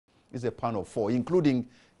is a panel of 4, including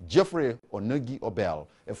Jeffrey Onogi Obel,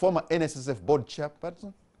 a former NSSF board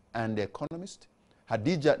chairperson and economist,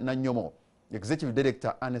 Hadija Nanyomo, Executive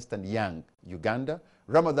Director, Ernst & Young, Uganda,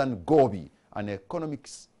 Ramadan Gobi, an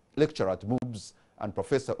economics lecturer at MUBS, and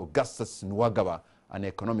Professor Augustus Nwagawa, an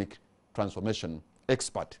economic transformation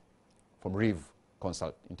expert from Reeve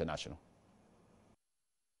Consult International.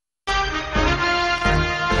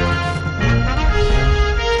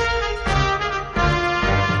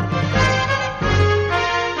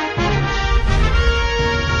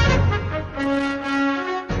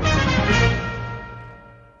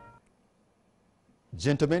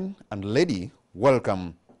 Gentlemen and lady,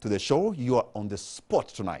 welcome to the show. You are on the spot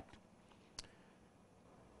tonight.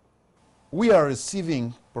 We are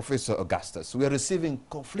receiving, Professor Augustus, we are receiving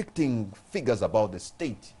conflicting figures about the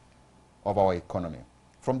state of our economy.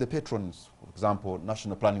 From the patrons, for example,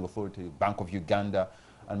 National Planning Authority, Bank of Uganda,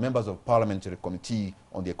 and members of Parliamentary Committee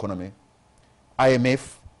on the Economy.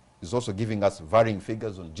 IMF is also giving us varying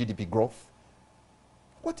figures on GDP growth.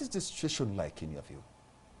 What is the situation like in your view?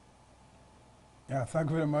 Yeah, thank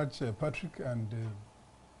you very much, Patrick, and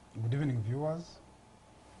good evening, viewers.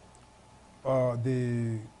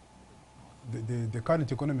 The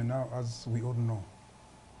current economy now, as we all know,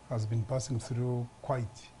 has been passing through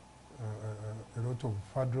quite a lot of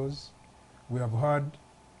hurdles. We have had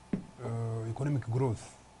economic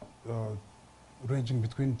growth ranging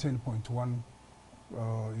between 10.1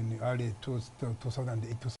 in the early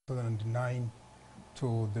 2008-2009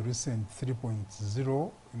 to the recent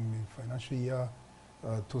 3.0 in the financial year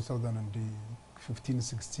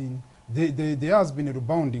 2015-16. There has been a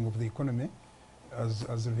rebounding of the economy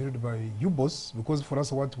as revealed by UBOS, because for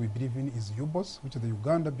us what we believe in is UBOS, which is the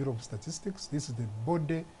Uganda Bureau of Statistics. This is the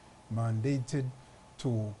body mandated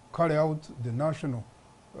to carry out the national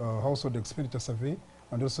household expenditure survey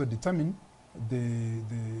and also determine the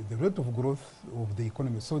rate of growth of the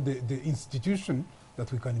economy. So the institution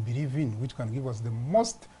that we can believe in, which can give us the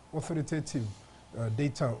most authoritative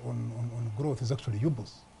data on growth, is actually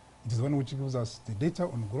UBOS. It is the one which gives us the data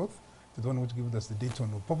on growth. It is the one which gives us the data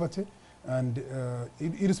on poverty. And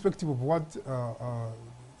irrespective of what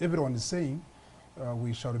everyone is saying,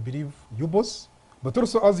 we shall believe UBOS. But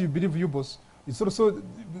also, as you believe UBOS, it's also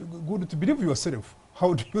good to believe yourself.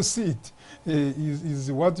 How do you see it?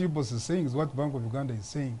 Is what UBOS is saying, is what Bank of Uganda is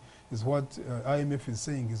saying, is what IMF is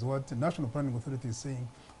saying, is what the National Planning Authority is saying,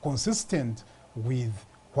 consistent with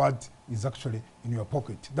what is actually in your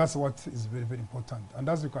pocket? That's what is very, very important. And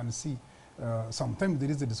as you can see, sometimes there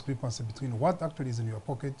is a discrepancy between what actually is in your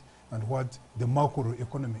pocket and what the macro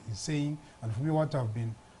economy is saying. And for me, what I've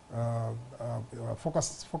been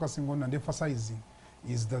focusing on and emphasizing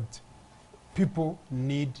is that people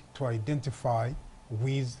need to identify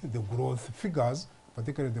with the growth figures,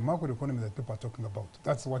 particularly the macro economy that people are talking about.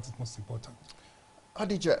 That's what is most important.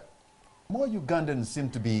 Hadija, more Ugandans seem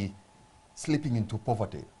to be slipping into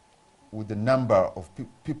poverty, with the number of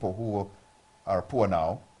people who are poor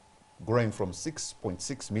now growing from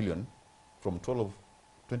 6.6 million from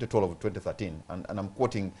 2012 to 2013, and I'm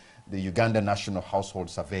quoting the Uganda National Household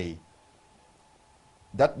Survey.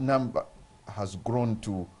 That number has grown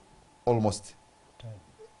to almost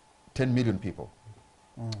 10 million people.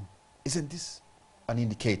 Isn't this an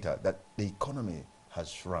indicator that the economy has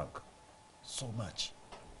shrunk so much?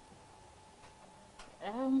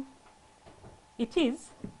 It is,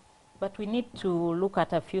 but we need to look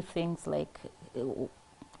at a few things like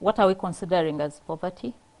what are we considering as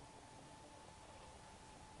poverty?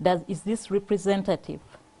 Is this representative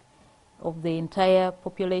of the entire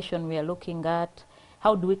population we are looking at?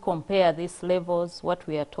 How do we compare these levels, what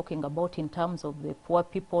we are talking about in terms of the poor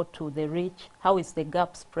people to the rich? How is the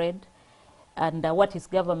gap spread? And what is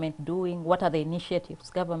government doing? What are the initiatives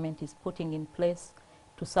government is putting in place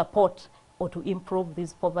to support or to improve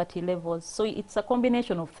these poverty levels? So it's a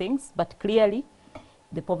combination of things, but clearly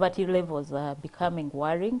the poverty levels are becoming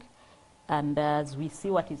worrying. And as we see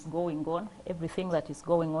what is going on, everything that is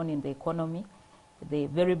going on in the economy, the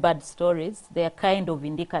very bad stories, they are kind of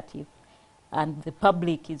indicative. And the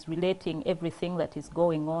public is relating everything that is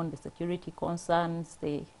going on, the security concerns,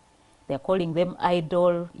 they are calling them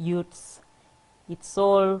idle youths. It's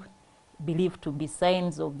all believed to be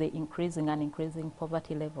signs of the increasing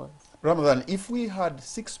poverty levels. Ramadan, if we had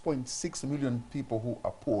 6.6 million people who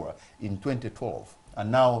are poor in 2012,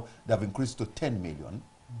 and now they have increased to 10 million,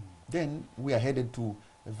 then we are headed to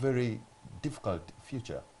a very difficult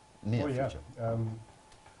future, near future.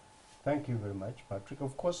 Thank you very much, Patrick.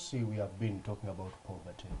 Of course, we have been talking about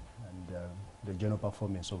poverty and the general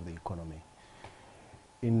performance of the economy.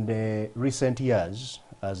 in the recent years,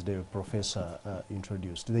 as the professor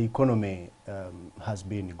introduced, the economy has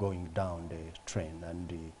been going down the trend,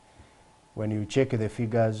 and when you check the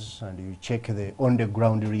figures and you check the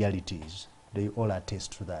on-the-ground realities, they all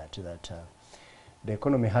attest to that, the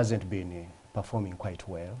economy hasn't been performing quite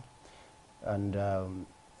well. And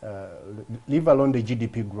leave alone the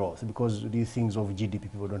GDP growth, because these things of GDP,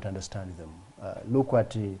 people don't understand them. Look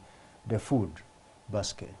at the food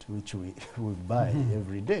basket, which we buy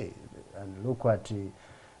every day, and look at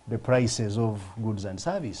the prices of goods and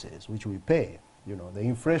services, which we pay. You know, the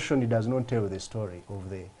inflation, it does not tell the story of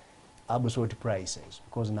the absolute prices,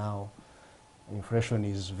 because now inflation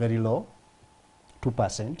is very low,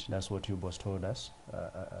 2%. That's what UBOS told us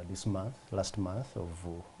last month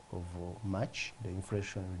of March. The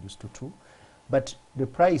inflation reduced to 2%. But the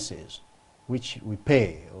prices which we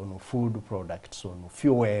pay on food products, on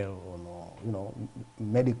fuel, on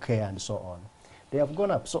Medicare and so on, they have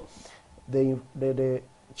gone up. So the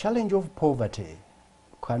challenge of poverty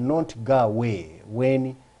cannot go away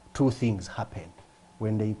when two things happen: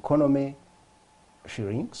 when the economy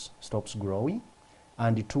shrinks, stops growing,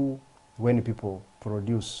 and two, when people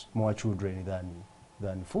produce more children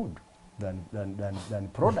than food, than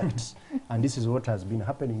products. And this is what has been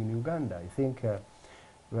happening in Uganda. I think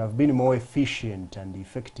we have been more efficient and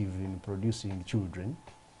effective in producing children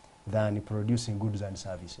than producing goods and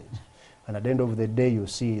services. And at the end of the day, you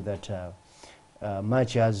see that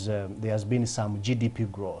much as there has been some GDP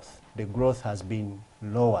growth, the growth has been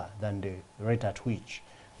lower than the rate at which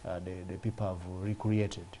the people have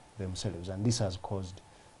recreated themselves. And this has caused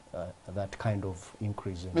that kind of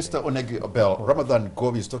increase. Mr. Onegi Abel, Ramadan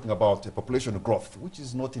Gobi is talking about population growth, which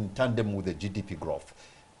is not in tandem with the GDP growth.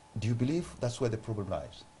 Do you believe that's where the problem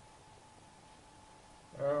lies?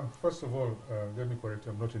 First of all, let me correct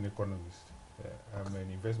you, I'm not an economist. I'm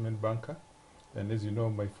an investment banker, and as you know,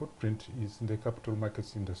 my footprint is in the capital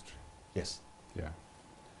markets industry. Yes. Yeah.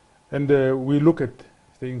 And we look at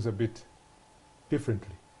things a bit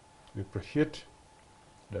differently. We appreciate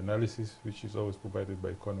the analysis, which is always provided by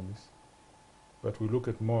economists, but we look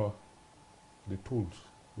at more the tools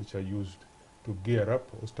which are used to gear up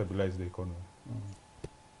or stabilize the economy.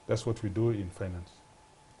 That's what we do in finance.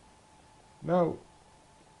 Now,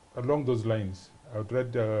 along those lines, I would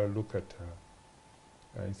rather look at,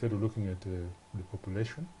 instead of looking at the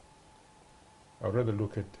population, I would rather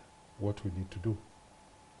look at what we need to do.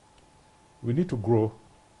 We need to grow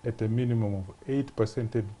at a minimum of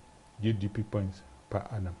 8% GDP points per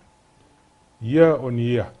annum, year on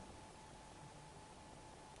year,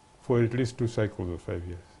 for at least 2 cycles of 5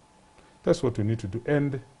 years. That's what we need to do.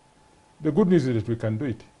 And the good news is that we can do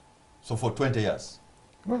it. So for 20 years?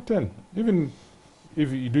 Well, 10. Even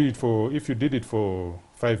if you did it for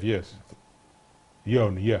 5 years, year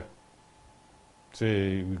on year,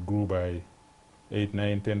 say we grew by 8,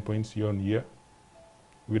 9, 10 points year on year,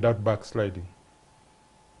 without backsliding,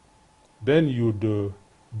 then you'd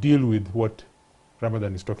deal with what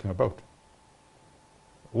Ramadan is talking about.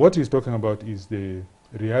 What he's talking about is the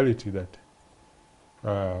reality that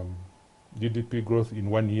GDP growth in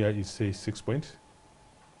 1 year is, say, 6 points.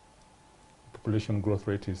 Population growth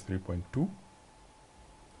rate is 3.2.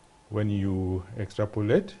 When you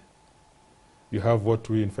extrapolate, you have what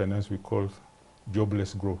we in finance we call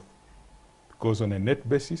jobless growth. Because on a net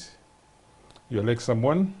basis, you're like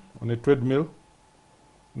someone on a treadmill,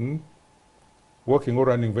 walking or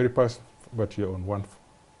running very fast, but you're on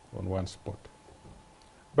one spot.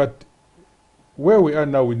 But where we are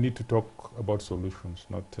now, we need to talk about solutions,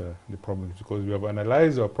 not the problems, because we have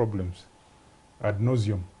analyzed our problems ad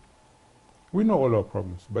nauseum. We know all our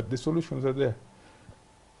problems, but the solutions are there.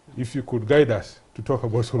 If you could guide us to talk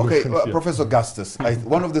about solutions. Okay, Professor Gastus,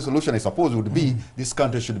 one of the solutions, I suppose, would be this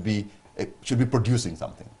country should be producing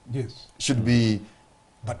something. Yes. Should be,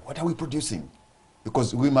 but what are we producing?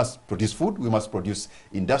 Because we must produce food, we must produce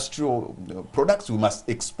industrial products, we must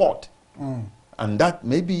export. And that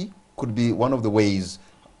maybe could be one of the ways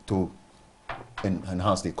to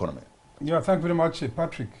enhance the economy. Yeah, thank you very much,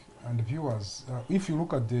 Patrick and viewers. If you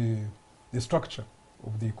look at the structure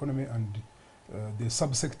of the economy and the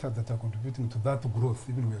subsectors that are contributing to that growth,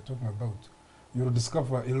 even we are talking about, you'll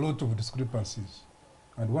discover a lot of discrepancies.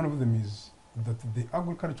 And one of them is that the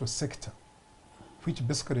agricultural sector, which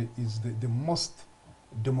basically is the most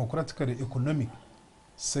democratically economic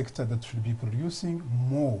sector that should be producing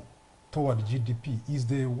more toward GDP, is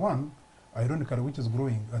the one, ironically, which is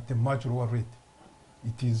growing at a much lower rate.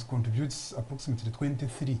 It contributes approximately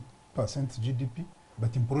 23% GDP,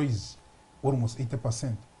 but employs almost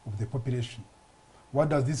 80% of the population. What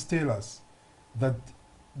does this tell us? That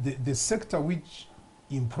the sector which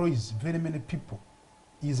employs very many people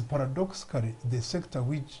is paradoxically the sector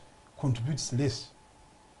which contributes less.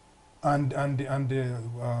 And the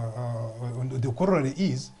corollary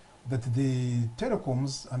is that the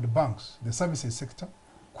telecoms and the banks, the services sector,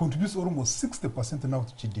 contributes almost 60% now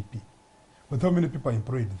to GDP. But how many people are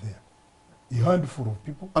employed there? A handful of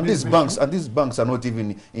people. And these banks are not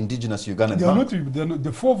even indigenous Ugandan They are banks. not,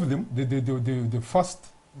 the four of them, the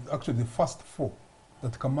first four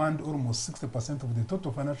that command almost 60% of the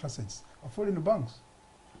total financial assets are foreign banks.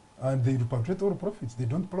 And they repatriate all profits. They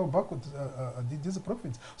don't plow backwards these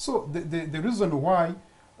profits. So the reason why,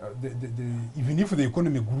 even if the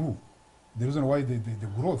economy grew, the reason why the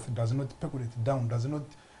growth does not percolate down,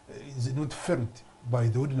 is not felt by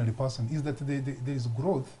the ordinary person, is that there is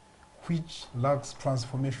growth which lacks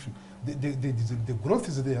transformation. The growth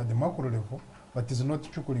is there at the macro level, but is not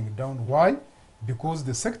trickling down. Why? Because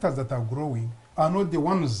the sectors that are growing are not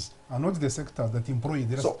the sectors that employ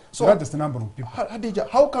the largest number of people. Hadija,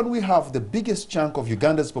 how can we have the biggest chunk of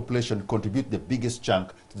Uganda's population contribute the biggest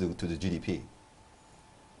chunk to the GDP?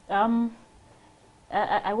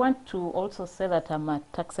 I want to also say that I'm a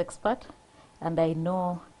tax expert, and I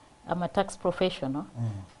know I'm a tax professional.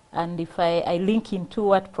 And if I link into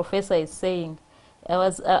what Professor is saying,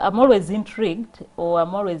 I'm always intrigued, or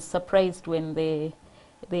I'm always surprised when the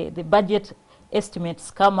budget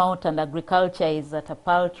estimates come out and agriculture is at a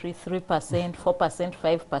paltry 3%, 4%,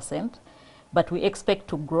 5%, but we expect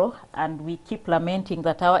to grow, and we keep lamenting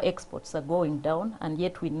that our exports are going down, and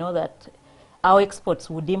yet we know that our exports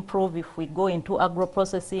would improve if we go into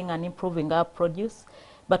agro-processing and improving our produce.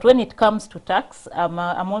 But when it comes to tax, I'm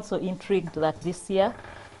also intrigued that this year,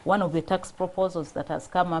 one of the tax proposals that has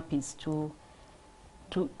come up is to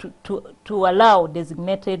allow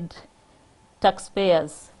designated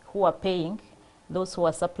taxpayers who are paying, those who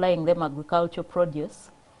are supplying them agricultural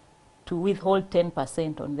produce, to withhold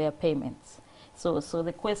 10% on their payments. So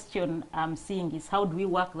the question I'm seeing is, how do we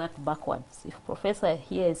work that backwards? If Professor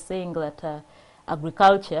here is saying that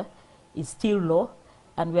agriculture is still low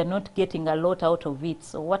and we are not getting a lot out of it,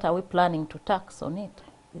 so what are we planning to tax on it,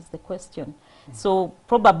 is the question. So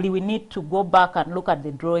probably we need to go back and look at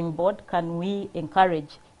the drawing board. Can we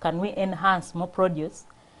encourage, can we enhance more produce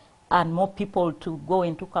and more people to go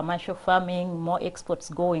into commercial farming, more exports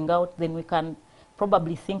going out? Then we can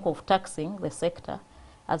probably think of taxing the sector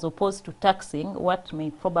as opposed to taxing what may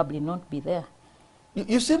probably not be there.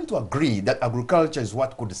 You seem to agree that agriculture is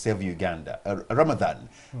what could save Uganda. Ramadan,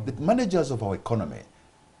 the managers of our economy,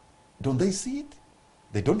 don't they see it?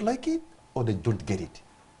 They don't like it, or they don't get it?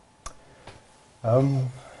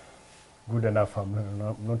 Good enough, I'm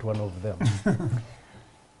not one of them.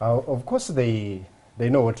 Of course, they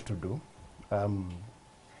know what to do.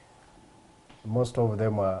 Most of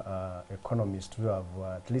them are economists who have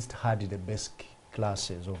at least had the basic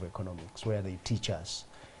classes of economics, where they teach us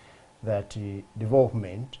that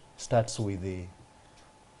development starts with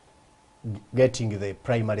getting the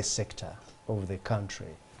primary sector of the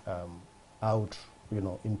country out,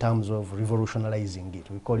 in terms of revolutionizing it.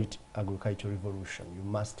 We call it agricultural revolution. You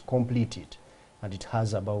must complete it, and it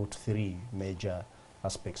has about 3 major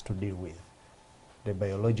aspects to deal with. The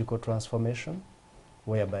biological transformation,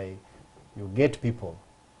 whereby you get people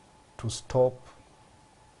to stop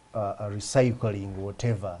recycling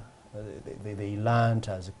whatever they learned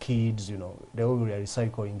as kids. They all are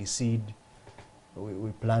recycling seed.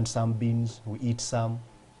 We plant some beans, we eat some,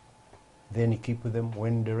 then you keep them.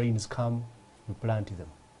 When the rains come, we plant them,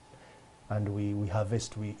 and we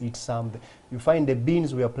harvest, we eat some. You find the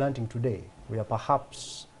beans we are planting today, we are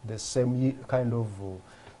perhaps the same kind of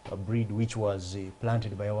breed which was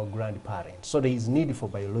planted by our grandparents. So there is need for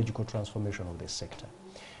biological transformation of this sector.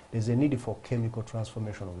 There's a need for chemical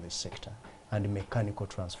transformation of this sector and mechanical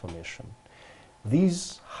transformation.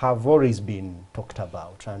 These have always been talked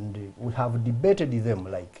about, and we have debated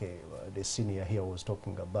them, like the senior here was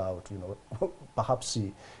talking about. Perhaps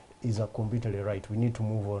he is completely right. We need to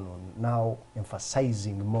move on now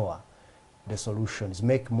emphasizing more the solutions,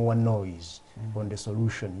 make more noise on the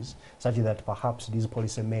solutions, such that perhaps these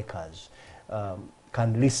policy makers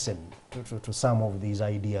can listen to some of these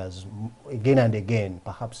ideas again and again.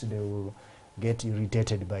 Perhaps they will get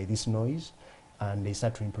irritated by this noise and they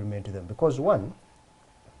start to implement them. Because one,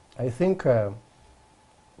 I think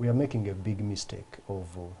we are making a big mistake of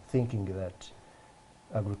thinking that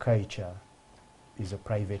agriculture is a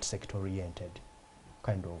private sector oriented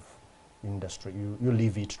kind of industry. You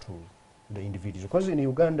leave it to the individual. Because in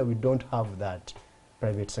Uganda we don't have that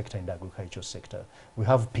private sector in the agriculture sector. We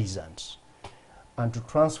have peasants. And to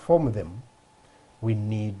transform them, we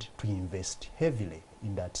need to invest heavily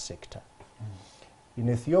in that sector. In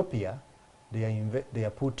Ethiopia, they are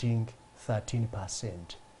putting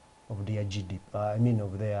 13% of their GDP, I mean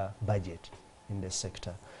of their budget in the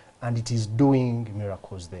sector. And it is doing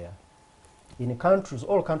miracles there. In countries,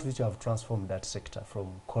 all countries which have transformed that sector, from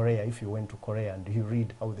Korea, if you went to Korea and you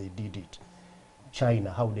read how they did it,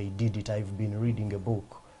 China, how they did it, I've been reading a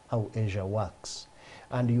book, How Asia Works,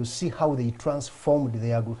 and you see how they transformed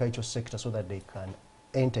the agricultural sector so that they can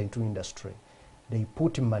enter into industry. They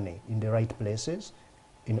put money in the right places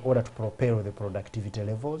in order to propel the productivity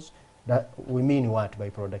levels. That we mean what by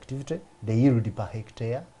productivity? The yield per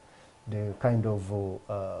hectare, the kind of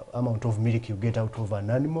amount of milk you get out of an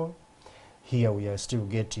animal. Here we are still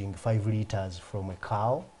getting 5 liters from a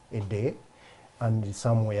cow a day, and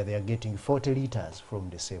somewhere they are getting 40 liters from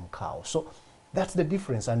the same cow. So that's the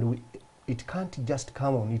difference, and it can't just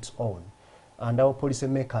come on its own. And our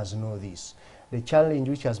policymakers know this. The challenge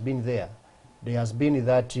which has been there has been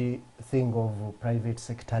that thing of private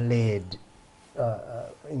sector-led,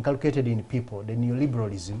 inculcated in people, the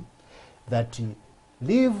neoliberalism, that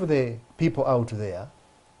leave the people out there.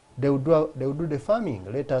 They will do the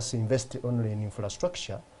farming. Let us invest only in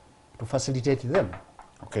infrastructure to facilitate them.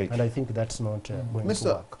 Okay. And I think that's not going to Mr.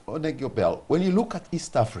 work. Onegiopel, when you look at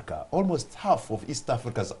East Africa, almost half of East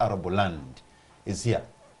Africa's arable land is here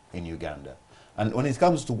in Uganda. And when it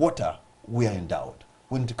comes to water, we are endowed.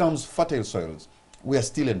 When it comes to fertile soils, we are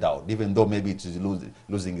still endowed, even though maybe it is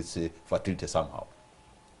losing its fertility somehow.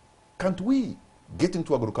 Can't we get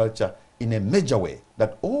into agriculture in a major way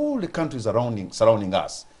that all the countries surrounding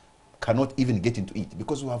us cannot even get into it,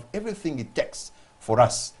 because we have everything it takes for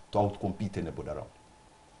us to outcompete anybody around?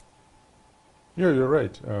 Yeah, you're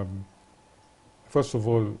right. First of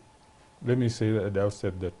all, let me say at the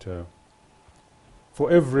outset that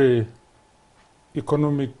for every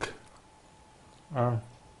economic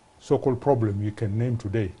so-called problem you can name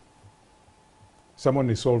today, someone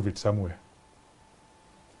has solved it somewhere.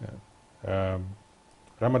 Yeah.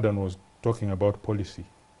 Ramadan was talking about policy.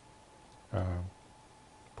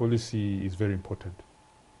 Policy is very important.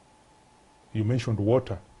 You mentioned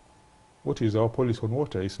water. What is our policy on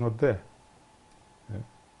water? It's not there. Yeah.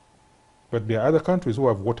 But there are other countries who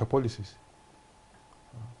have water policies.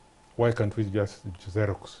 Why can't we just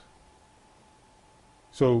Xerox?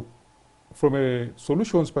 So, from a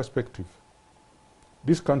solutions perspective,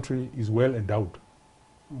 this country is well endowed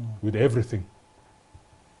with everything.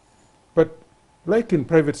 But like in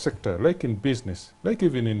private sector, like in business, like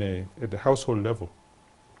even at the household level,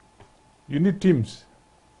 you need teams,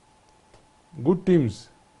 good teams,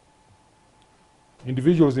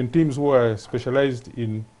 individuals in teams who are specialized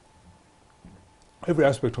in every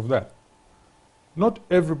aspect of that. Not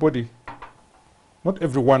everybody, not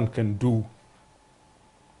everyone can do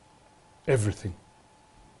everything.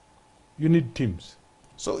 You need teams.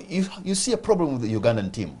 So you see a problem with the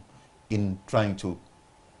Ugandan team in trying to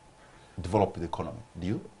develop the economy, do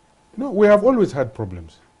you? No, we have always had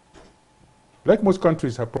problems. Like most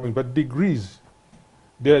countries have problems, but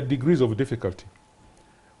there are degrees of difficulty.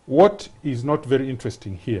 What is not very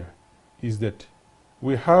interesting here is that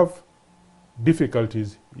we have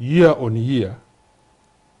difficulties year on year,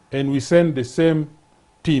 and we send the same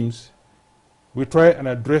teams, we try and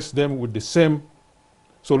address them with the same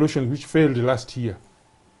solutions which failed last year.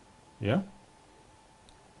 Yeah?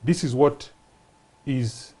 This is what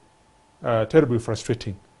is terribly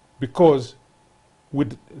frustrating, because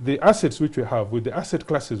with the assets which we have, with the asset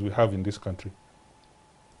classes we have in this country,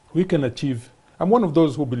 we can achieve. I'm one of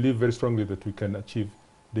those who believe very strongly that we can achieve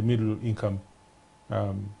the middle income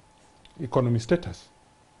economy status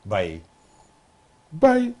By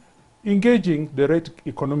engaging the right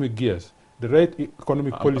economic gears, the right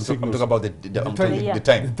economic policy. I'm talking about the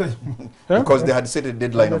time. time. Huh? Because they had set a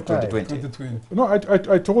deadline of The time. 2020. 2020. No,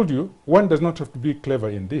 I told you, one does not have to be clever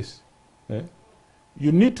in this.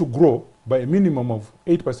 You need to grow by a minimum of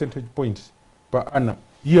 8 percentage points per annum,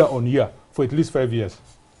 year on year, for at least 5 years.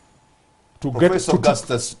 Professor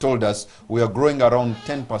Augustus told us we are growing around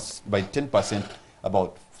 10% by 10%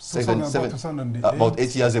 about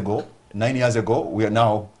 8 years ago. 9 years ago, we've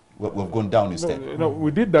gone down instead. No,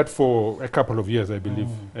 we did that for a couple of years, I believe,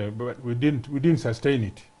 but we didn't sustain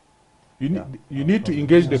it. You need to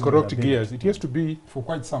engage the correct gears. It has to be For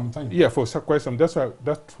quite some time. yeah, for quite some. That's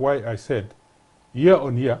why I said year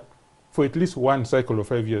on year for at least one cycle of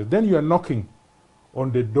 5 years. Then you are knocking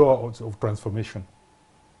on the door of transformation.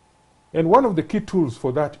 And one of the key tools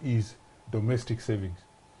for that is domestic savings.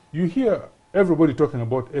 You hear everybody talking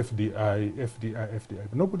about FDI,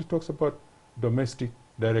 but nobody talks about domestic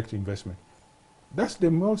direct investment. That's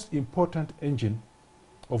the most important engine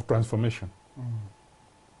of transformation.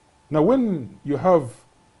 Now, when you have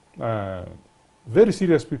very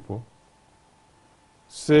serious people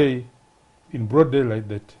say in broad daylight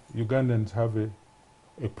that Ugandans have a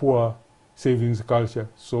poor savings culture,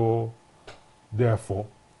 so therefore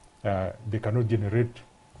they cannot generate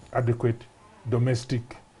adequate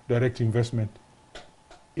domestic direct investment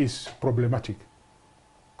is problematic.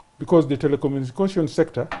 Because the telecommunications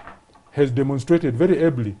sector has demonstrated very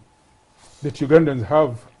ably that Ugandans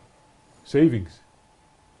have savings,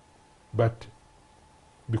 but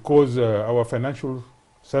because our financial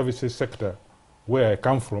services sector, where I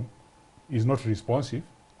come from, is not responsive,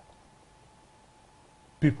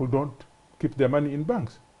 people don't keep their money in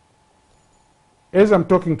banks. As I'm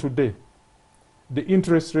talking today, the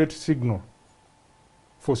interest rate signal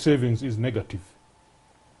for savings is negative.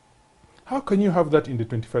 How can you have that in the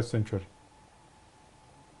 21st century?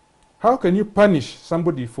 How can you punish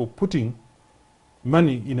somebody for putting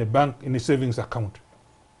money in a bank, in a savings account?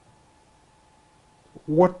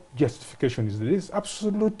 What justification is there? There is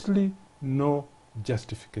absolutely no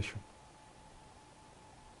justification.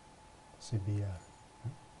 CBR.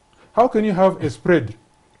 How can you have a spread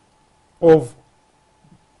of,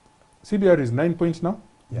 CBR is 9 points now?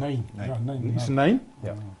 Yeah. Nine. Nine. Yeah, nine. It's 9?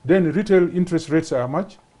 Yeah. Then retail interest rates are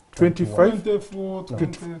much? 25? 24, No.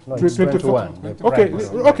 20. No, it's 24. 21. Okay,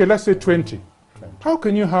 Right. okay, let's say 20. How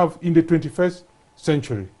can you have, in the 21st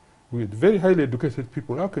century, with very highly educated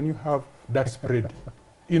people, how can you have that spread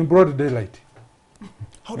in broad daylight?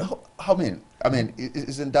 How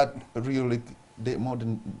isn't that really the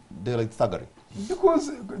modern daylight thuggery?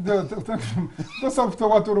 Because that's after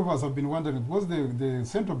what all of us have been wondering, because the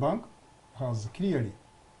central bank has clearly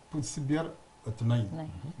put CBR at 9.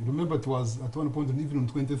 You remember it was at one point even on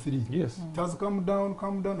 23. Yes. It has come down,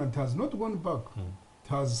 and it has not gone back. It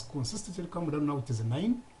has consistently come down. Now it is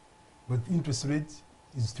 9, but interest rate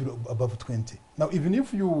is still above 20. Now, even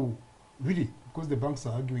if you really, because the banks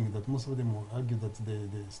are arguing that, most of them will argue that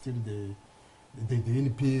the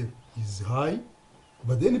NPL is high,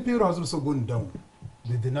 but the NPL has also gone down.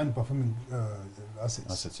 The non-performing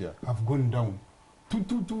assets have gone down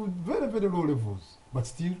to very, very low levels, but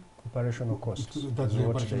still Operational costs. that's is the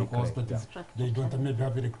what operational they cost. claim, That is, they don't maybe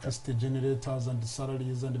have electricity generators and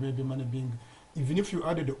salaries and maybe money being. Even if you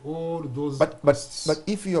added all those. But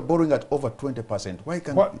if you are borrowing at over 20%, why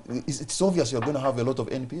can't? It's obvious you're going to have a lot of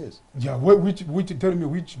NPAs. Yeah, which tell me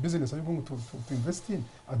which business are you going to invest in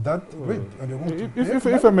at that rate? And you're going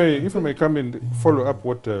to If I may come in, follow up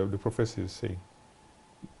what the professor is saying.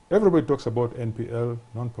 Everybody talks about NPL,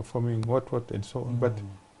 non-performing, what, and so on. But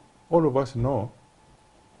all of us know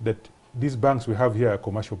that these banks we have here are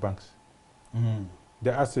commercial banks.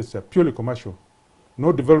 Their assets are purely commercial.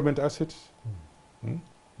 No development assets,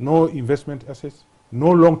 no investment assets, no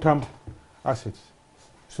long-term assets.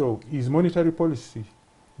 So is monetary policy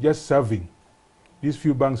just serving these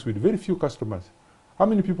few banks with very few customers? How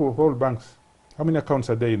many people hold banks? How many accounts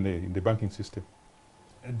are there in the banking system?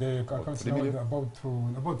 The accounts now are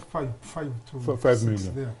about 5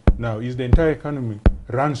 million. there. Now, is the entire economy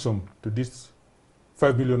ransom to these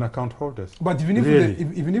 5 million account holders? But even if Really?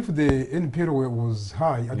 even if the NPL was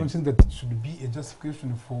high, I don't think that it should be a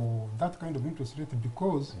justification for that kind of interest rate,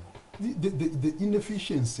 because the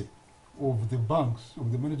inefficiency of the banks,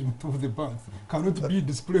 of the management of the banks, cannot be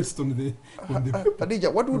displaced on the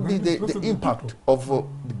Adija, what would be the impact of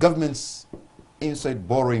the government's inside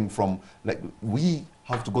borrowing from, like, we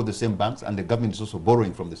have to go to the same banks and the government is also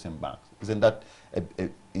borrowing from the same banks? Isn't that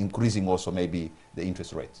increasing also maybe the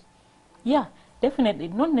interest rates? Yeah, definitely.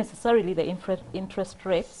 Not necessarily the interest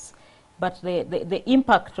rates, but the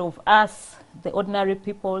impact of us, the ordinary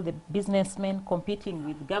people, the businessmen competing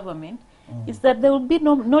with government, is that there will be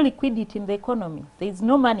no liquidity in the economy. There is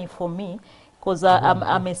no money for me because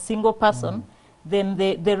I'm a single person. Then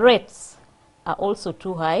the rates are also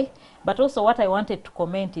too high. But also what I wanted to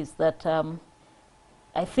comment is that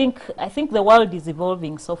I think the world is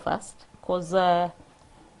evolving so fast, because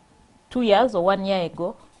 2 years or 1 year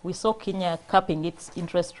ago, we saw Kenya capping its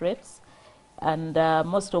interest rates, and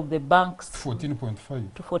most of the banks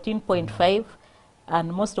 14.5 to 14.5,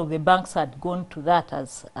 and most of the banks had gone to that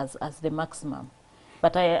as the maximum.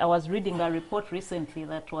 But I was reading a report recently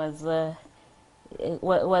that was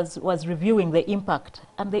reviewing the impact,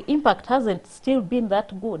 and the impact hasn't still been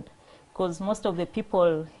that good, because most of the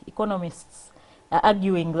people, economists, are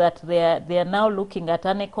arguing that they are now looking at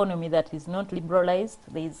an economy that is not liberalized.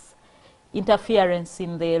 There is interference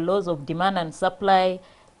in the laws of demand and supply,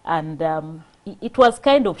 and it was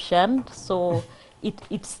kind of shunned, so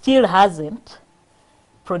it still hasn't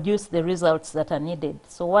produced the results that are needed.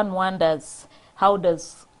 So one wonders, how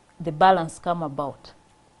does the balance come about?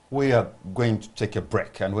 We are going to take a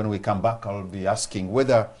break, and when we come back, I'll be asking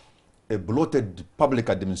whether a bloated public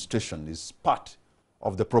administration is part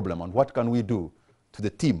of the problem and what can we do to the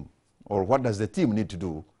team, or what does the team need to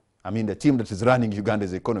do? I mean, the team that is running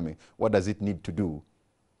Uganda's economy, what does it need to do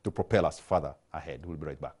to propel us further ahead? We'll be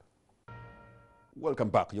right back. Welcome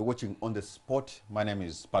back. You're watching On the Spot. My name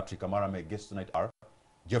is Patrick Amara. My guests tonight are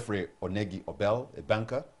Jeffrey Onegi Obel, a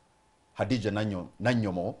banker, Hadija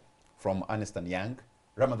Nanyomo from Ernst & Young,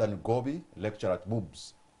 Ramadan Gobi, lecturer at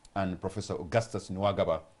MUBS, and Professor Augustus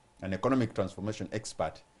Nwagaba, an economic transformation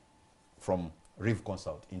expert from Riv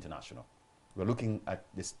Consult International. We're looking at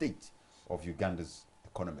the state of Uganda's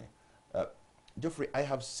economy. Geoffrey, I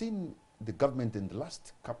have seen the government in the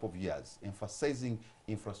last couple of years emphasizing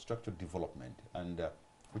infrastructure development, and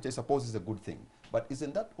which I suppose is a good thing. But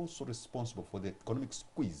isn't that also responsible for the economic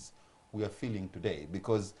squeeze we are feeling today?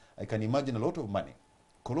 Because I can imagine a lot of money,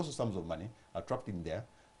 colossal sums of money are trapped in there,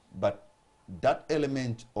 but that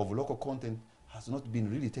element of local content has not been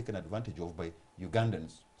really taken advantage of by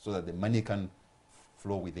Ugandans so that the money can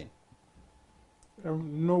flow within.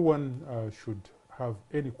 No one should have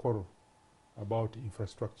any quarrel about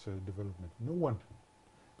infrastructure development. No one.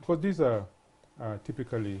 Because these are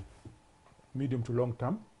typically medium to long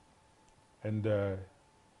term, and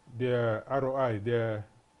their ROI, their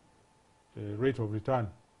rate of return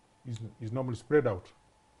is normally spread out.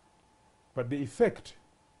 But the effect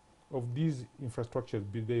of these infrastructures,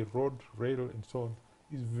 be they road, rail, and so on,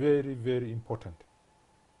 is very, very important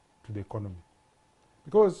to the economy.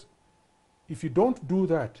 Because if you don't do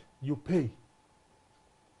that, you pay.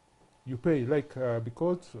 You pay, like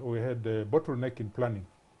because we had a bottleneck in planning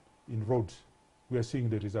in roads, we are seeing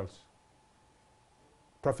the results.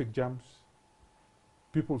 Traffic jams.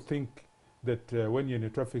 People think that when you're in a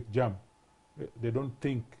traffic jam, they don't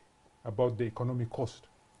think about the economic cost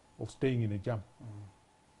of staying in a jam.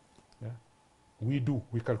 Yeah? We do,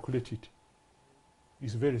 we calculate it.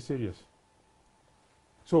 It's very serious.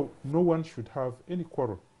 So no one should have any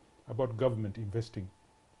quarrel about government investing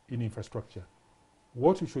in infrastructure.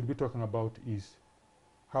 What we should be talking about is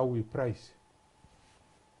how we price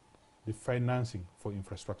the financing for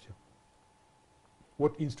infrastructure.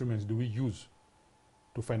 What instruments do we use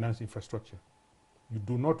to finance infrastructure? You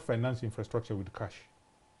do not finance infrastructure with cash.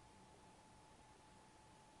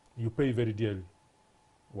 You pay very dearly.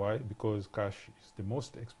 Why? Because cash is the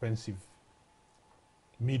most expensive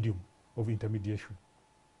medium of intermediation.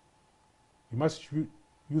 You must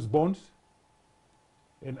use bonds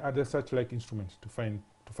and other such like instruments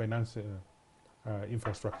to finance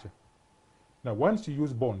infrastructure. Now, once you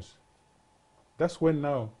use bonds, that's when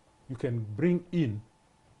now you can bring in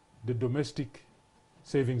the domestic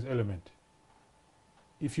savings element.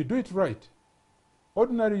 If you do it right,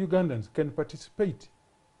 ordinary Ugandans can participate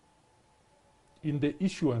in the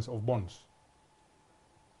issuance of bonds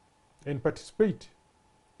and participate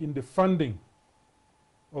in the funding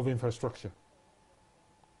of infrastructure.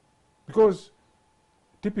 Because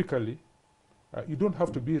typically, you don't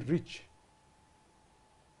have to be rich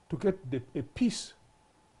to get a piece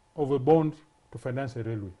of a bond to finance a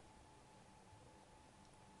railway.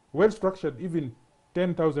 Well structured, even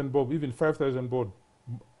 10,000 bob, even 5,000 bob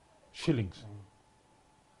shillings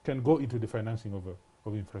can go into the financing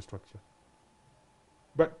of infrastructure.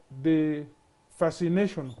 But the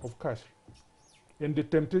fascination of cash and the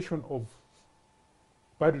temptation of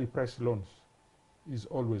badly priced loans is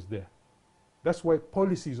always there. That's why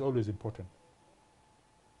policy is always important.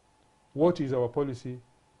 What is our policy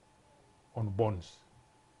on bonds?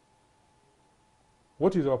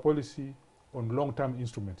 What is our policy on long-term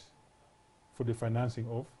instruments for the financing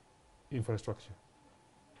of infrastructure?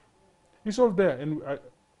 It's all there, and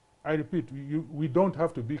I repeat, we don't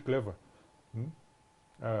have to be clever.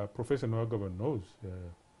 Professor Nwagaba knows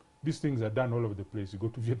these things are done all over the place. You go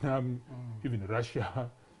to Vietnam, even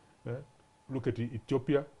Russia, look at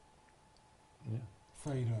Ethiopia,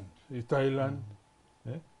 Thailand,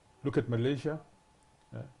 look at Malaysia.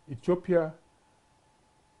 Ethiopia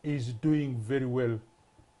is doing very well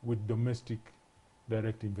with domestic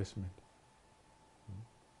direct investment.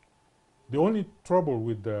 The only trouble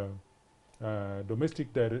with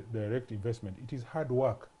domestic direct investment, it is hard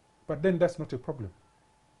work. But then that's not a problem.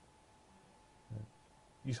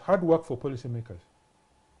 It's hard work for policymakers.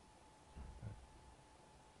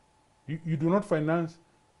 You do not finance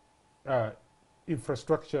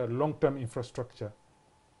infrastructure, long-term infrastructure,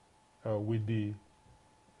 with the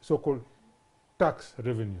so-called tax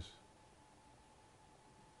revenues.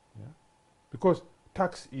 Yeah? Because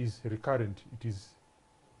tax is recurrent, it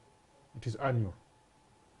is annual.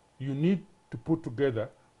 You need to put together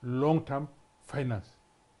long-term finance.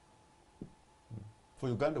 For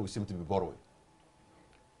Uganda, we seem to be borrowing.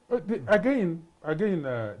 Again,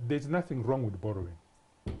 there's nothing wrong with borrowing.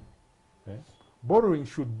 Borrowing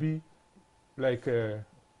should be like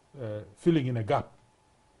filling in a gap.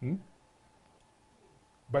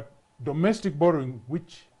 But domestic borrowing,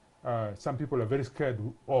 which some people are very scared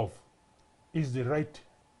of, is the right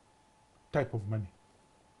type of money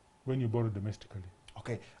when you borrow domestically.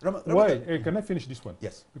 Okay. Why? Can I finish this one?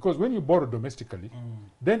 Yes. Because when you borrow domestically,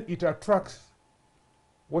 then it attracts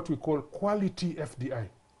what we call quality FDI.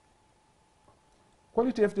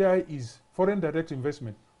 Quality FDI is foreign direct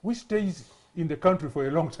investment, which stays in the country for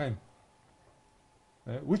a long time,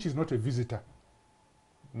 which is not a visitor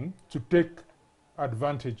to take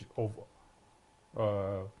advantage of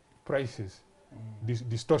prices,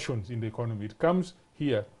 distortions in the economy. It comes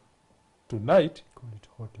here tonight.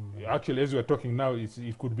 Actually, as we are talking now,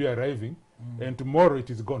 it could be arriving, and tomorrow it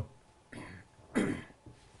is gone.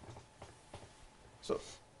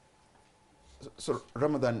 So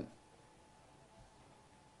Ramadan,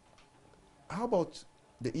 how about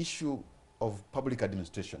the issue of public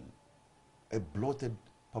administration, a bloated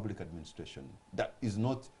public administration that is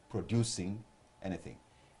not producing anything?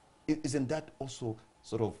 Isn't that also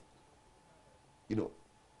sort of,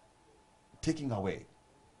 taking away?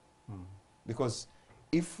 Because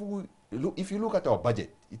if you look at our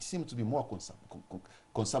budget, it seems to be more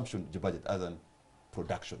consumption budget other than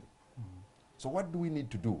production. So what do we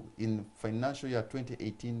need to do in financial year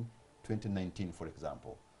 2018-2019, for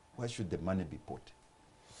example? Where should the money be put?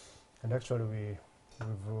 And actually, we've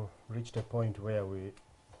reached a point where we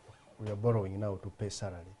are borrowing now to pay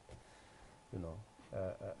salary.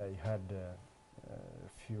 I had a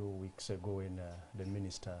few weeks ago when the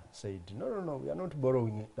minister said, no, we are not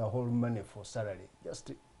borrowing the whole money for salary,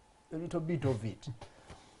 just a little bit of it.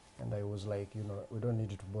 And I was like, we don't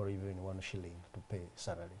need to borrow even 1 shilling to pay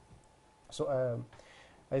salary. So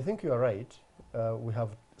I think you are right. We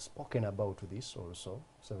have spoken about this also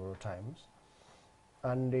several times.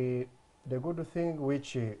 And the good thing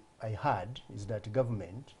which I heard is that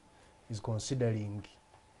government is considering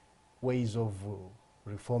ways of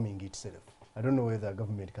reforming itself. I don't know whether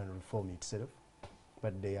government can reform itself,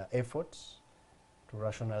 but there are efforts to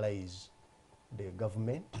rationalize the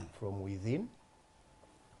government from within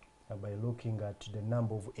by looking at the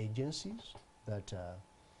number of agencies that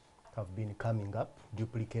have been coming up,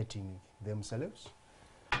 duplicating themselves,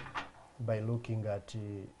 by looking at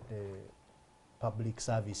the public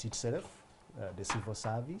service itself, the civil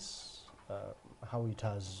service, how it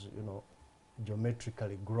has,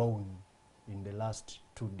 geometrically grown in the last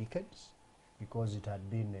 2 decades, because it had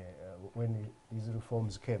been, when these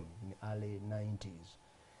reforms came in the early 90s,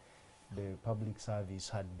 the public service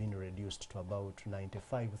had been reduced to about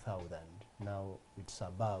 95,000. Now it's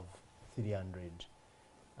above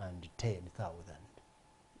 310,000,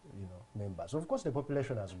 members. Of course, the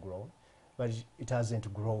population has grown, but it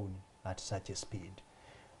hasn't grown at such a speed.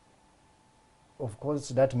 Of course,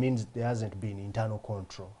 that means there hasn't been internal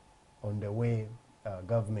control on the way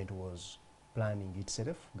government was planning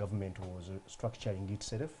itself, government was structuring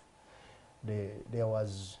itself. There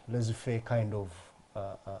was laissez-faire kind of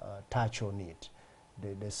touch on it.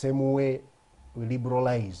 The same way we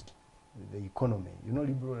liberalized the economy.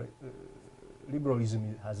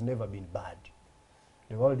 Liberalism has never been bad.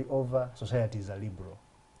 The world over, societies are liberal.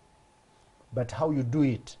 But how you do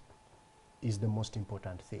it is the most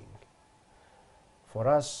important thing. For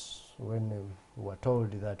us, when we were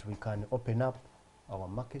told that we can open up our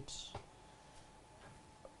markets,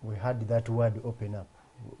 we had that word open up.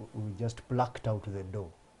 We just plucked out the door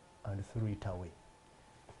and threw it away.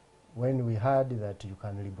 When we heard that you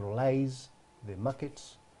can liberalize the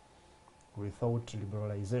markets, we thought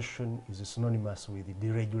liberalization is synonymous with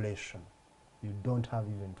deregulation. You don't have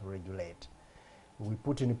even to regulate. We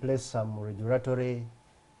put in place some regulatory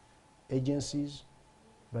agencies,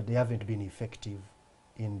 but they haven't been effective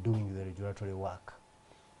in doing the regulatory work.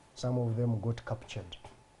 Some of them got captured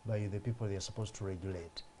by the people they are supposed to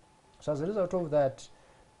regulate. So as a result of that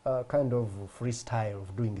kind of freestyle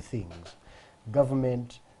of doing things,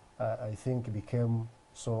 government, I think, became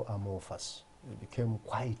so amorphous. It became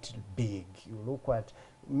quite big. You look at,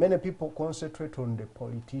 many people concentrate on the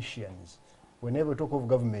politicians. Whenever we talk of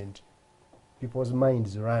government, people's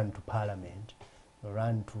minds run to parliament,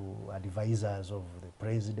 run to advisors of the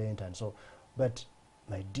president and so. But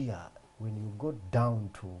my dear, when you go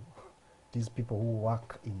down to these people who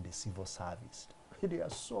work in the civil service, there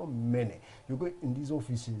are so many. You go in these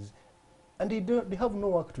offices and they have no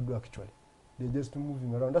work to do actually. They're just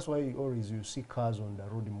moving around. That's why always you see cars on the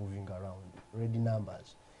road moving around, ready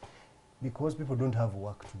numbers. Because people don't have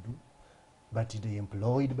work to do, but they're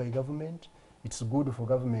employed by government. It's good for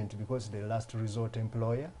government because the last resort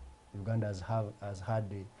employer. Uganda has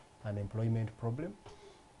had an unemployment problem,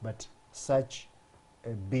 but such a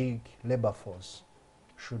big labor force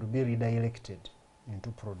should be redirected into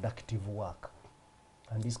productive work.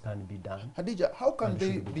 And this can be done. Hadija, how can And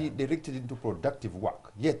they should be be directed into productive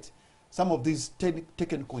work? Yet, some of these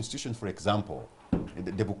technical institutions, for example,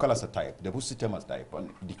 the Bukalasa type, the Busitemas type, and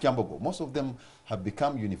the Kiambogo, most of them have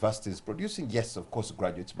become universities producing, yes, of course,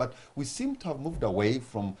 graduates, but we seem to have moved away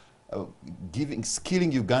from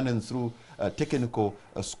skilling Ugandans through technical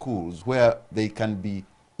schools where they can be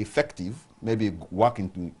effective, maybe work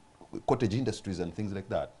into cottage industries and things like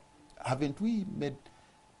that. Haven't we made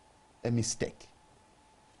a mistake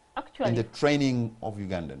in the training of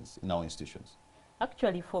Ugandans in our institutions?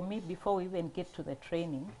 Actually, for me, before we even get to the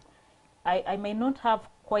training, I may not have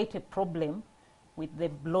quite a problem with the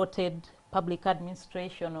bloated public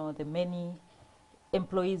administration or the many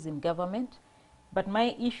employees in government, but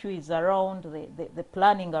my issue is around the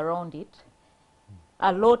planning around it.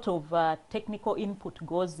 A lot of technical input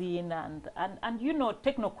goes in, and you know,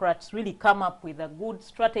 technocrats really come up with a good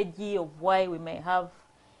strategy of why we may have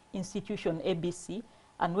institution ABC.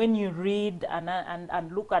 And when you read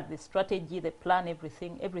and look at the strategy, the plan,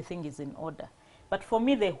 everything is in order. But for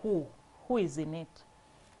me, the who is in it?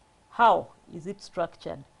 How is it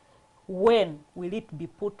structured? When will it be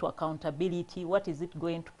put to accountability? What is it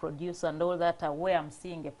going to produce and all that are where I'm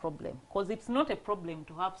seeing a problem. Because it's not a problem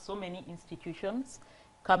to have so many institutions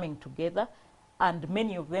coming together and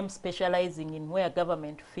many of them specializing in where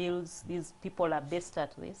government feels these people are best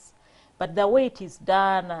at this. But the way it is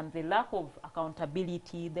done and the lack of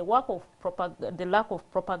accountability, the lack of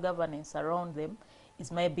proper governance around them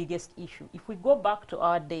is my biggest issue. If we go back to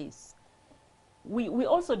our days, we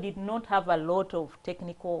also did not have a lot of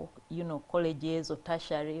technical, you know, colleges or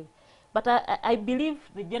tertiary. But I believe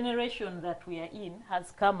the generation that we are in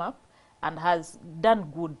has come up and has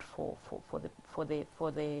done good for the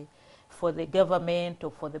government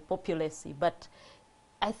or for the populace. But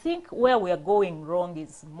I think where we are going wrong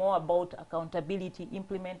is more about accountability,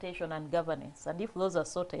 implementation, and governance. And if those are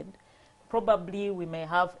sorted, probably we may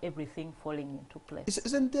have everything falling into place.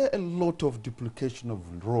 Isn't there a lot of duplication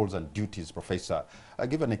of roles and duties, Professor? I'll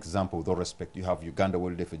give an example with all respect. You have Uganda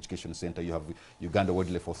Wildlife Education Center, you have Uganda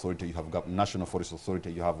Wildlife Authority, you have National Forest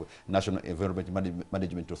Authority, you have National Environment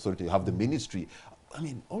Management Authority, you have the ministry. I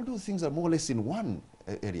mean, all those things are more or less in one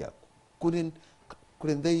area. Couldn't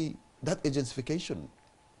they, that agentsification,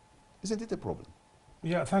 isn't it a problem?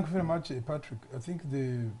 Yeah, thank you very much, Patrick. I think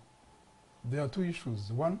there are two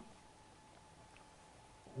issues. One,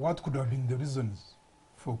 what could have been the reasons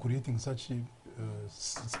for creating such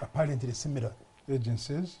apparently similar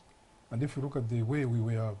agencies? And if you look at the way we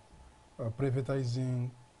were privatizing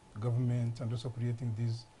government and also creating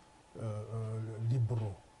these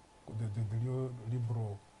liberal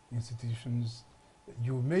institutions,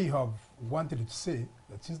 you may have wanted to say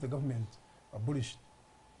that since the government abolished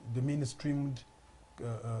the mainstreamed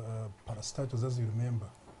parastatals, as you remember,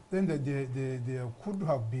 then there could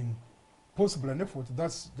have been possible an effort.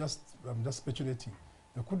 That's just, I'm just speculating.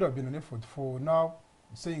 There could have been an effort for now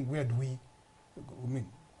saying where do we, I mean,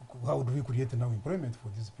 how do we create now employment for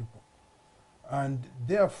these people? And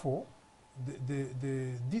therefore,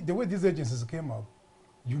 the way these agencies came up,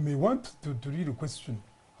 you may want to really question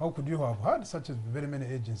how could you have had such very many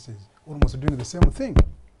agencies almost doing the same thing.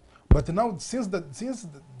 But now, since the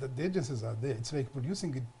agencies are there, it's like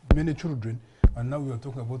producing many children, and now we are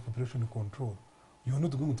talking about population control. You are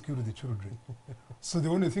not going to kill the children. So the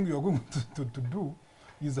only thing you are going to do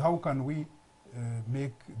is how can we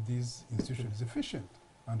make these institutions efficient,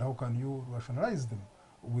 and how can you rationalize them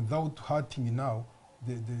without hurting now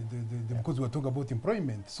because we are talking about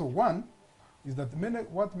employment. So one is that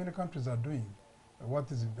what many countries are doing, what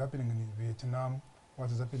is happening in Vietnam, what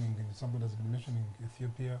is happening in, somebody has been mentioning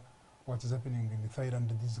Ethiopia, what is happening in Thailand,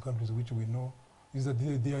 these countries which we know, is that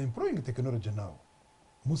they are employing technology now.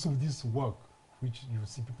 Most of this work which you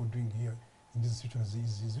see people doing here in these institutions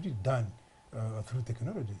is really done through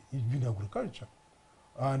technology, even agriculture.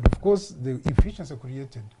 And of course, the efficiency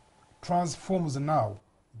created transforms now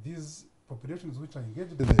these populations which are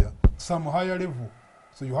engaged there some higher level.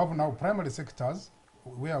 So you have now primary sectors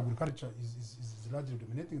where agriculture is largely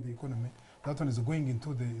dominating the economy. That one is going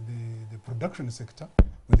into the production sector.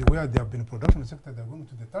 Where there have been production sector, they are going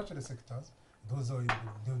to the tertiary sectors. Those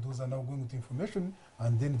are now going to information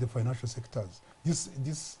and then the financial sectors.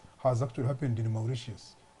 This has actually happened in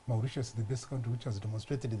Mauritius. Mauritius is the best country which has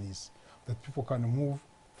demonstrated this, that people can move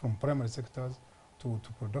from primary sectors to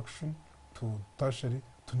production, to tertiary,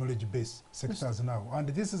 to knowledge-based sectors now. And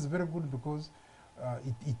this is very good because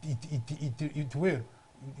it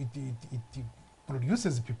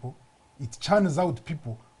produces people, it churns out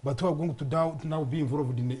people, but who are going to now be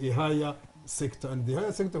involved in a higher sector, and the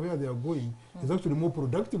higher sector where they are going is actually more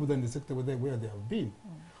productive than the sector where they have been.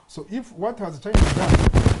 So if what has China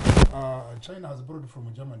done, China has borrowed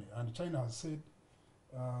from Germany, and China has said,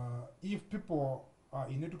 if people are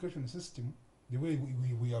in education system, the way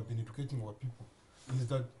we have been educating our people, is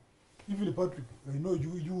that even Patrick, I know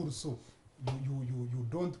you also, you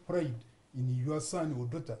don't pride in your son or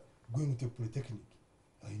daughter going to polytechnic.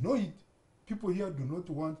 I know it. People here do not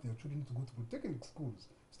want their children to go to polytechnic schools,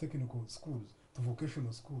 technical schools, to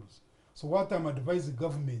vocational schools. So what I'm advising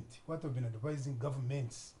government, what I've been advising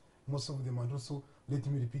governments, most of them, and also let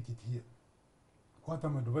me repeat it here, what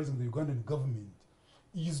I'm advising the Ugandan government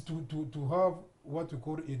is to have what we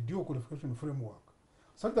call a dual qualification framework.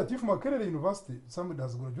 So that if Makerere University, somebody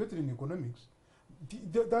has graduated in economics,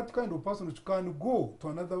 that kind of person can go to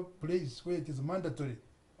another place where it is mandatory.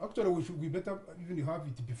 Actually, we better even have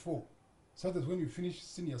it before, so that when you finish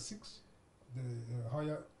senior 6, the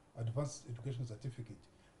higher advanced education certificate,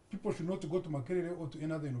 people should not go to Makerere or to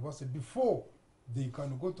another university before they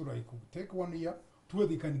can go to take 1 year to where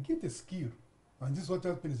they can get a skill. And this is what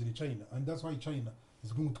happens in China, and that's why China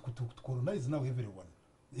is going to colonize now everyone.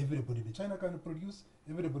 Everybody in China can produce,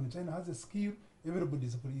 everybody in China has a skill, everybody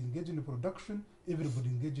is engaged in production, everybody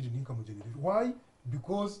engaged in income generation. Why?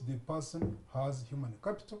 Because the person has human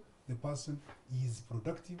capital, the person is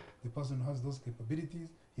productive, the person has those capabilities,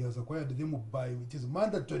 he has acquired them by, it is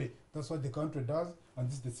mandatory. That's what the country does, and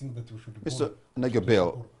this is the thing that we should do. Mr.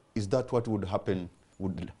 Nagyabel, is that what would happen,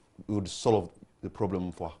 would solve the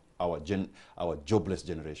problem for our jobless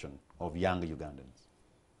generation of young Ugandans?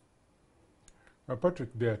 Patrick,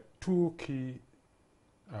 there are two key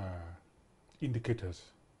indicators,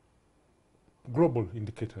 global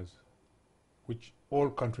indicators, which all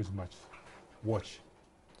countries must watch.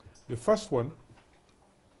 The first one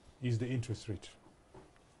is the interest rate,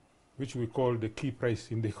 which we call the key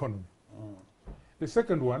price in the economy. The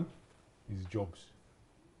second one is jobs.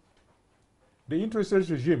 The interest rate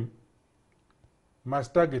regime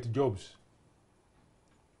must target jobs,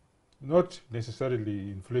 not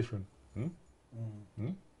necessarily inflation.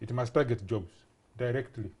 It must target jobs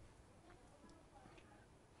directly.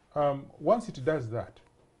 Once it does that,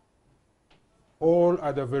 all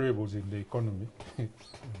other variables in the economy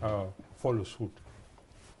follow suit.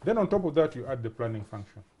 Then on top of that, you add the planning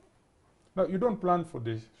function. Now, you don't plan for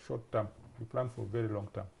the short term, you plan for very long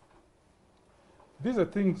term. These are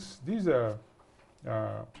things, these are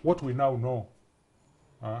what we now know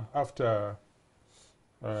after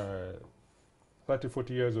 30,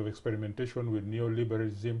 40 years of experimentation with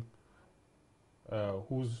neoliberalism,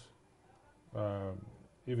 whose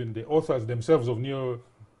even the authors themselves of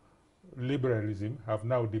neoliberalism have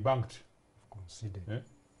now debunked. Conceded.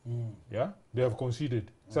 Yeah, they have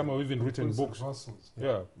conceded. Some have even written books.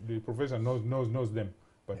 Yeah, the professor knows them.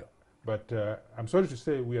 But I'm sorry to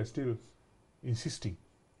say we are still insisting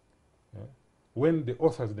when the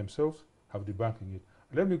authors themselves have debunking it.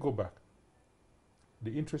 Let me go back.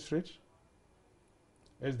 The interest rate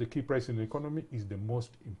as the key price in the economy is the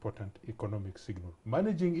most important economic signal.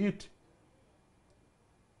 Managing it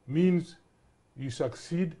means you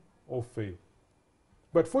succeed or fail.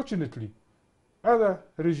 But fortunately, other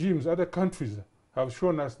regimes, other countries have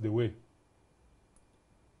shown us the way.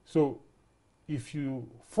 So if you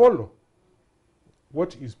follow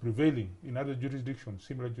what is prevailing in other jurisdictions,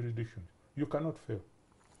 similar jurisdictions, you cannot fail.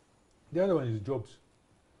 The other one is jobs.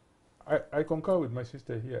 I concur with my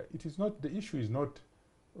sister here. It is not, the issue is not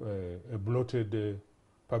a bloated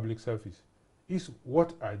public service. It's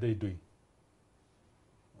what are they doing?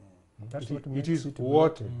 That's it, what it makes is it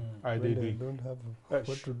what bloated, are they doing? Don't have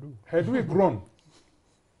what to do. Had we grown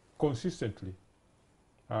consistently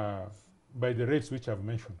by the rates which I've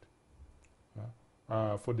mentioned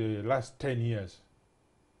for the last 10 years,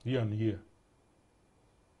 year on year,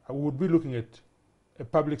 I would be looking at a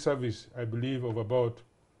public service, I believe, of about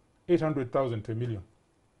 800,000 to 1 million.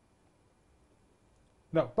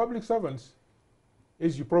 Now, public servants,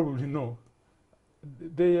 as you probably know,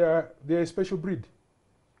 they are a special breed.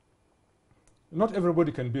 Not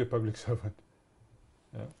everybody can be a public servant.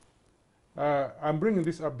 Yeah. I'm bringing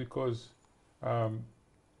this up because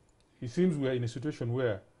it seems we are in a situation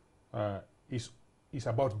where it's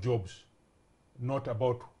about jobs, not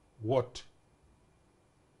about what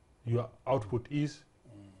your output is,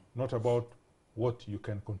 not about what you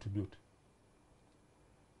can contribute.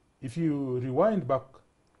 If you rewind back,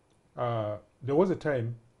 there was a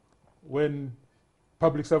time when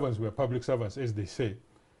public servants were public servants, as they say.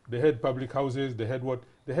 They had public houses, they had what?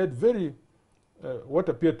 They had very, what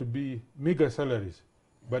appeared to be meager salaries,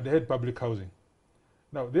 but they had public housing.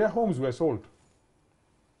 Now, their homes were sold,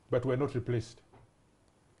 but were not replaced.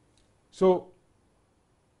 So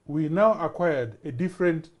we now acquired a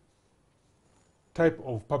different type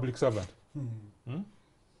of public servant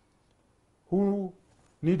who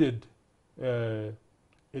needed a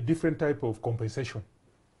different type of compensation.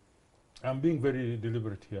 I'm being very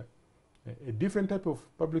deliberate here. A different type of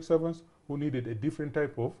public servants who needed a different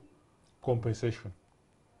type of compensation.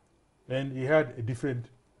 And he had a different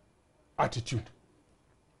attitude.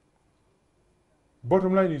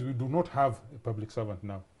 Bottom line is we do not have a public servant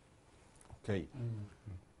now. Okay.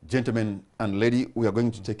 Gentlemen and lady, we are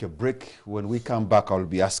going to take a break. When we come back, I'll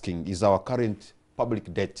be asking, is our current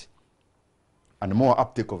public debt and more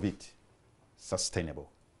uptake of it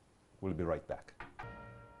sustainable? We'll be right back.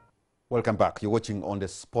 Welcome back. You're watching On The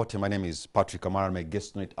Spot. My name is Patrick Amara. My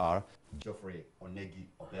guests tonight are Geoffrey Onegi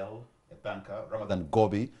Bell, a banker, Ramadan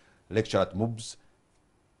Gobi, lecturer at MUBS,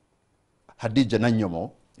 Hadija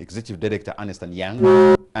Nanyomo, Executive Director, Ernst &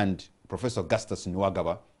 Young, and Professor Gastas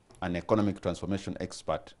Nwagaba, an economic transformation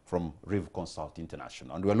expert from Riv Consult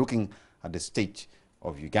International. And we're looking at the state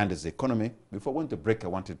of Uganda's economy. Before we went to break, I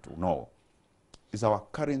wanted to know, is our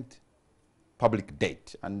current public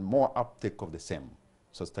debt and more uptake of the same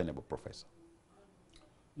sustainable, Professor?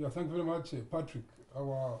 Yeah, thank you very much, Patrick.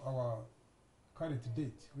 Our current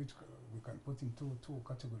debt, which we can put in two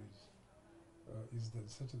categories, is that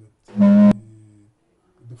such that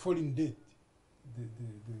the foreign debt, the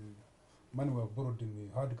money we have borrowed in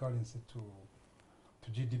the hard currency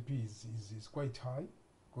to GDP is quite high,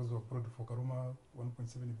 because we have borrowed for Karuma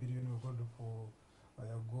 1.7 billion, we have borrowed for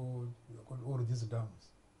Ayago, all of these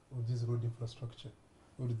dams, all this road infrastructure,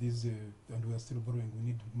 all these, and we are still borrowing. We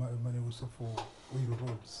need money also for oil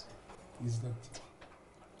roads. Is that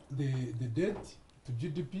the debt to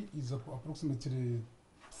GDP is approximately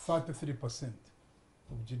 33%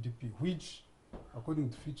 of GDP, which, according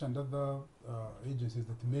to Fitch and other agencies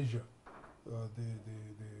that measure the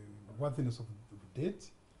worthiness of debt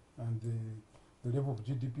and the level of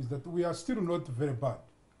GDP, is that we are still not very bad.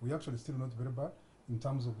 We actually still not very bad in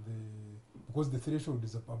terms of because the threshold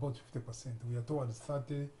is about 50%. We are towards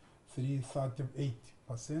 33,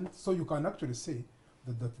 38%. So you can actually say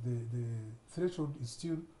that the threshold is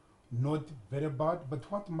still not very bad.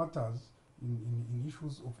 But what matters in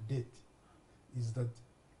issues of debt is that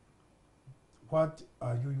what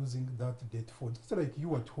are you using that debt for? Just like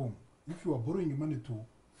you at home, if you are borrowing money to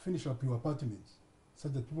finish up your apartments so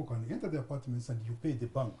that people can enter the apartments and you pay the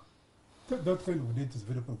bank, that kind of debt is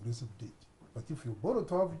very progressive debt. But if you borrow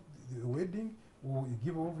to have a wedding or you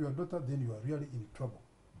give off your daughter, then you are really in trouble.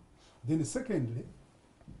 Then secondly,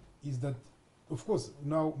 is that, of course,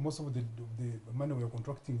 now most of the money we are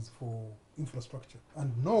contracting is for infrastructure.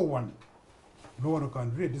 And no one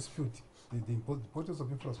can really dispute the importance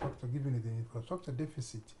of infrastructure given the infrastructure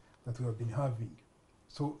deficit that we have been having.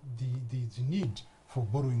 So the need for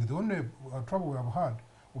borrowing, the only trouble we have had,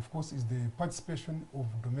 of course, is the participation of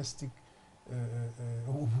domestic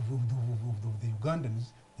of the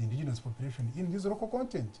Ugandans, the indigenous population, in this local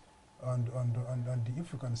content. And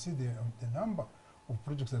if you can see the number of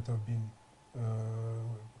projects that have been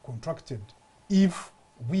contracted, if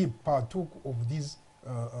we partook of these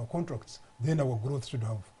contracts, then our growth should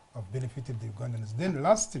have benefited the Ugandans. Then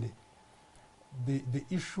lastly, the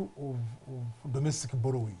issue of domestic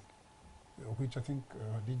borrowing, which I think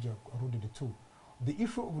Hadija alluded to. The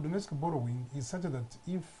issue of domestic borrowing is such that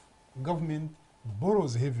if government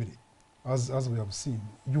borrows heavily, as we have seen,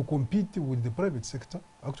 you compete with the private sector.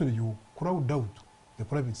 Actually, you crowd out the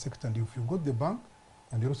private sector. And if you go to the bank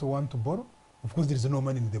and you also want to borrow, of course, there is no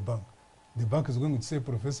money in the bank. The bank is going to say,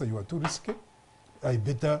 Professor, you are too risky. I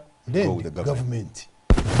better lend the government.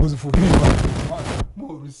 Because for me, you are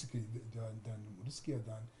more risky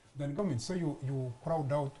than government. So you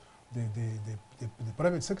crowd out the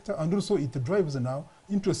private sector, and also it drives now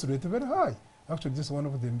interest rate very high. Actually, this is one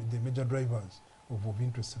of the major drivers of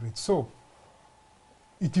interest rates. So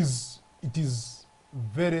it is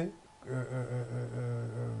very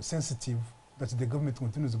sensitive that the government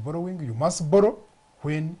continues borrowing. You must borrow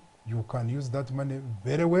when you can use that money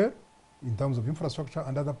very well in terms of infrastructure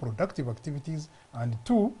and other productive activities. And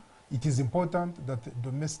two, it is important that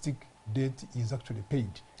domestic debt is actually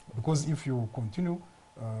paid, because if you continue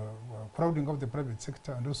crowding out the private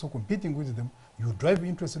sector and also competing with them, you drive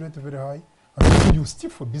interest rate very high, and you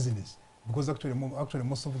stiff for business, because actually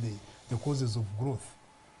most of the causes of growth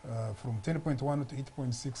from 10.1 to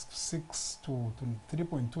 8.6 to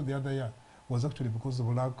 3.2 the other year was actually because of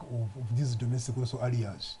lack of these domestic also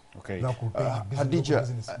areas. Okay.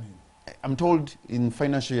 Hadija, I'm told in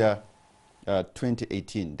financial year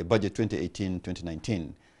 2018, the budget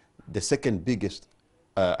 2018-2019, the second biggest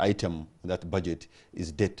item in that budget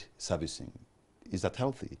is debt servicing. Is that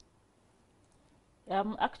healthy?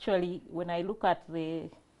 Actually, when I look at the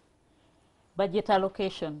budget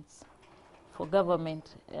allocations for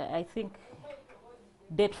government, I think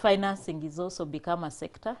debt financing is also become a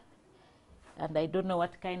sector. And I don't know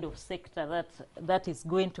what kind of sector that is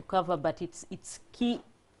going to cover, but it's key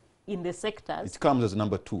in the sectors. It comes as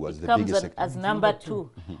number 2, as It the comes biggest sector. as number 2.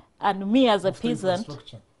 And me as a After peasant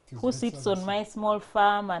infrastructure, it is who debt sits on service. my small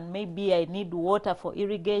farm, and maybe I need water for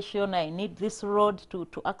irrigation, I need this road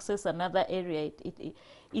to access another area,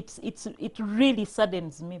 it really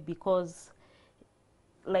saddens me, because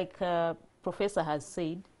like Professor has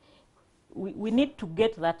said, we need to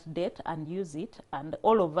get that debt and use it, and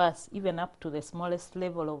all of us, even up to the smallest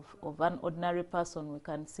level of an ordinary person, we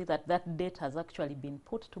can see that that debt has actually been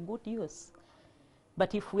put to good use.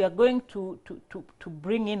 But if we are going to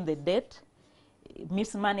bring in the debt,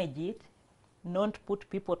 mismanage it, not put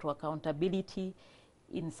people to accountability,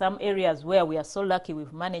 in some areas where we are so lucky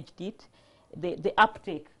we've managed it, the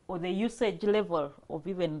uptake or the usage level of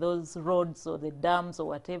even those roads or the dams or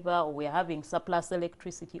whatever, or we're having surplus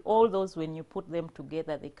electricity, all those, when you put them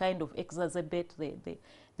together, they kind of exacerbate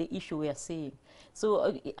the issue we are seeing.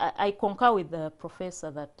 So I concur with the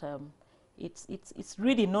professor that it's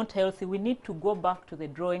really not healthy. We need to go back to the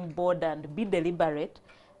drawing board and be deliberate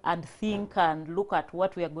and think and look at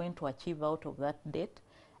what we are going to achieve out of that debt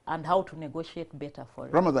and how to negotiate better for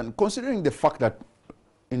it. Ramadan, considering the fact that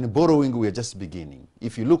in borrowing we are just beginning,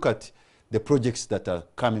 if you look at the projects that are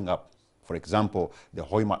coming up, for example, the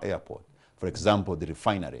Hoima Airport, for example, the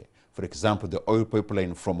refinery, for example, the oil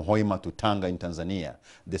pipeline from Hoima to Tanga in Tanzania,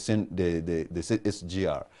 the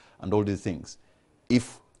SGR, and all these things,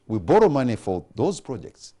 if we borrow money for those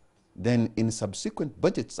projects, then in subsequent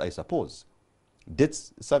budgets, I suppose, debt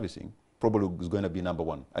servicing probably is going to be number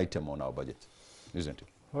 1 item on our budget, isn't it?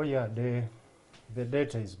 Oh yeah, the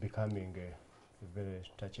data is becoming a very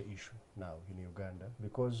touchy issue now in Uganda,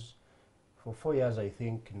 because for 4 years, I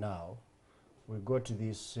think now, we got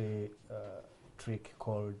this trick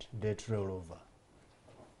called debt rollover.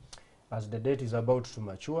 As the debt is about to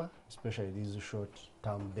mature, especially these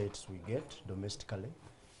short-term debts we get domestically,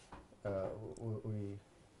 we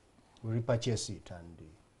repurchase it and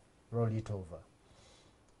roll it over.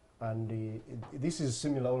 And this is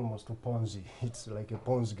similar almost to Ponzi. It's like a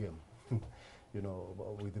Ponzi game. You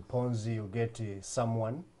know, with the Ponzi, you get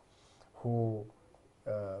someone who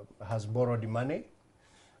has borrowed money,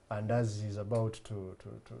 and as he's about to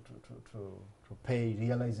pay, he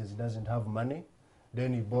realizes he doesn't have money,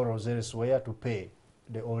 then he borrows elsewhere to pay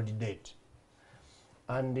the old debt.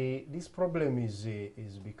 And this problem is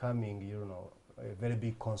becoming, you know, a very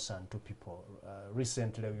big concern to people.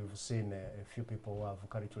 Recently, we've seen a few people who have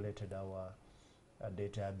calculated our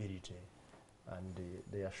debt ability, and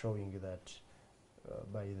they are showing that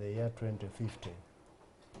by the year 2050,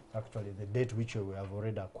 actually the debt which we have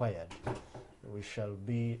already acquired, we shall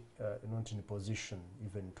be not in a position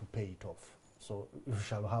even to pay it off. So we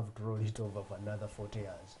shall have to roll it over for another 40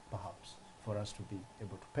 years, perhaps, for us to be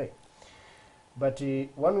able to pay. But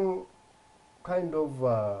one kind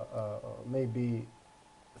of maybe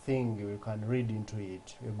thing you can read into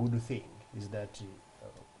it, a good thing, is that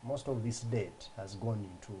most of this debt has gone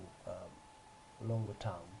into longer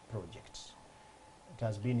term projects. It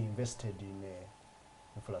has been invested in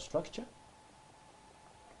infrastructure,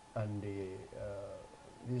 and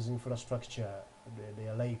this infrastructure, they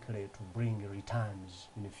are likely to bring returns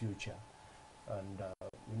in the future. And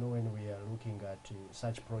you know, when we are looking at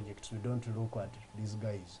such projects, we don't look at these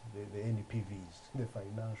guys, the NPVs, the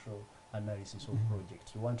financial analysis of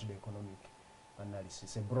projects. We want the economic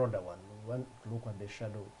analysis, a broader one. We want to look at the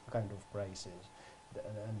shadow kind of prices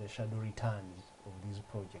and the shadow returns of these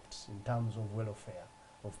projects in terms of welfare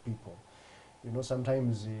of people. You know,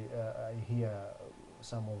 sometimes I hear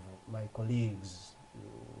some of my colleagues,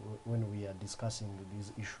 when we are discussing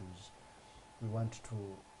these issues, we want to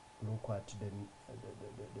look at the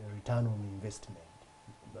return on investment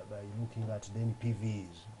by looking at the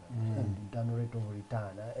NPVs and internal rate of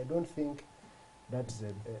return. I don't think that's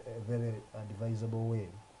a very advisable way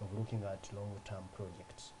of looking at long-term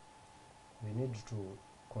projects. We need to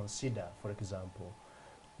consider, for example,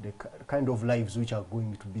 the kind of lives which are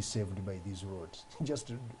going to be saved by these roads. Just,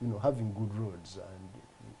 you know, having good roads, and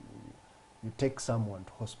you take someone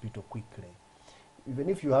to hospital quickly, even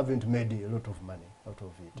if you haven't made a lot of money out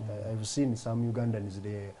of it. I've seen some Ugandans,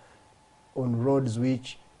 they're on roads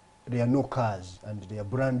which there are no cars and they are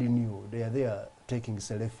brand new. They are there taking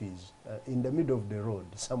selfies in the middle of the road.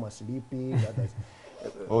 Some are sleeping, others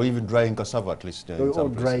Or even drying cassava, at least. In or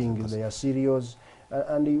some places. drying their cereals.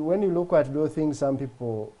 And when you look at those things, some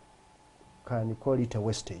people can call it a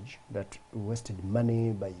wastage, that we wasted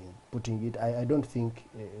money by putting it. I don't think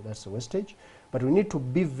that's a wastage, but we need to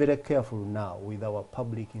be very careful now with our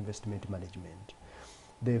public investment management.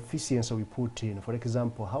 The efficiency we put in, for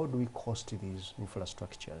example, how do we cost these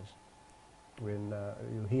infrastructures? When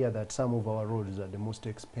you hear that some of our roads are the most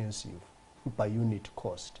expensive per unit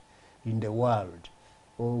cost in the world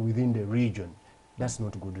or within the region, that's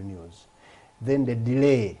not good news. Then the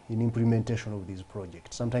delay in implementation of these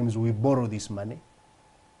projects. Sometimes we borrow this money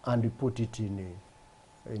and we put it in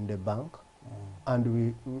the bank,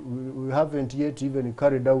 and we haven't yet even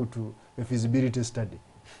carried out a feasibility study.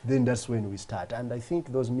 Then that's when we start. And I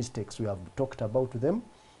think those mistakes, we have talked about them,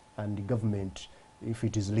 and the government, if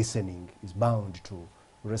it is listening, is bound to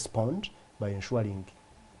respond by ensuring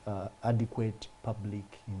adequate public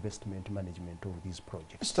investment management of these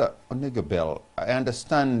projects. Mr. Onegobel, I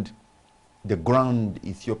understand the Grand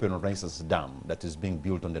Ethiopian Renaissance Dam that is being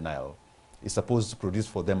built on the Nile is supposed to produce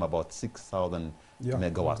for them about 6,000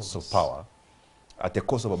 megawatts of power at a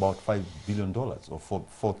cost of about $5 billion or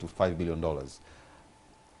 $4 to $5 billion.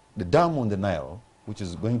 The dam on the Nile, which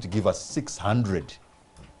is going to give us 600,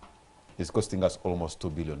 is costing us almost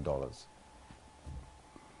 $2 billion.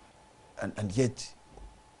 And yet,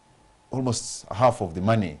 almost half of the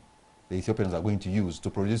money the Ethiopians are going to use to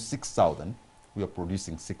produce 6,000, we are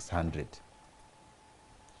producing 600.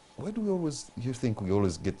 Why do we always, you think we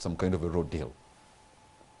always get some kind of a road deal?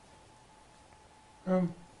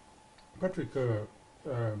 Patrick,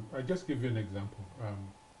 I'll just give you an example.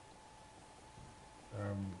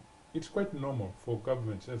 It's quite normal for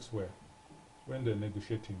governments elsewhere, when they're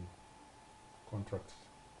negotiating contracts,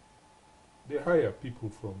 they hire people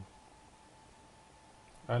from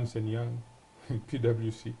Ernst & Young,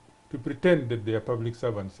 PwC, to pretend that they are public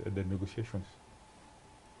servants at the negotiations.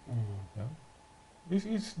 Yeah?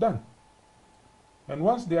 It's done. And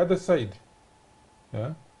once the other side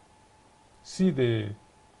see the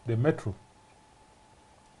metro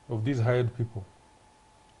of these hired people,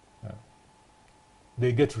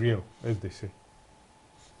 they get real, as they say.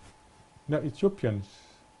 Now, Ethiopians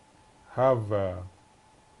have the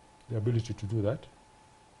ability to do that.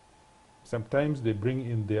 Sometimes they bring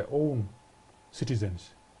in their own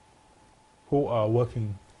citizens who are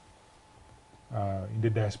working in the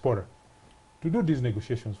diaspora to do these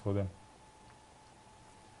negotiations for them.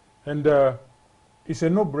 And it's a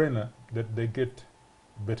no-brainer that they get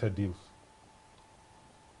better deals.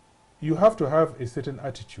 You have to have a certain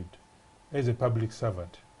attitude as a public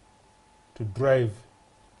servant to drive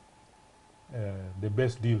the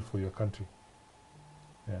best deal for your country.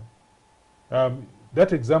 Yeah.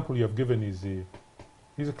 That example you have given is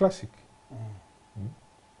a classic.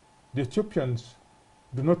 The Ethiopians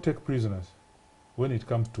do not take prisoners when it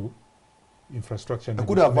comes to infrastructure. I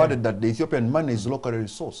could have added that the Ethiopian money is locally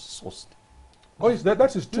sourced. Oh,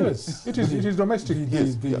 that is true. Yes. It is domestic.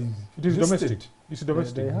 Yes, It is domestic. It's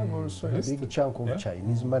domestic. They have also a big chunk of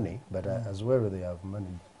Chinese money, but as well they have money.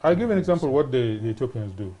 I'll give an example of what the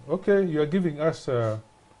Ethiopians do. Okay, you are giving us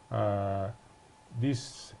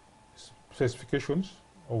these specifications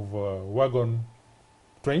of wagon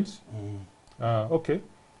trains. Okay,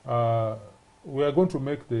 we are going to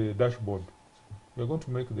make the dashboard. We are going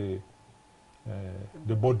to make the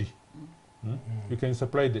body. You can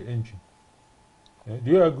supply the engine.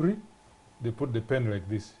 Do you agree? They put the pen like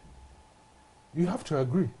this. You have to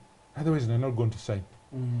agree, otherwise they're not going to sign.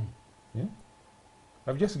 Yeah?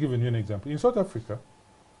 I've just given you an example. In South Africa,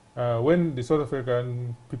 when the South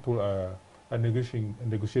African people are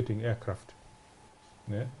negotiating aircraft,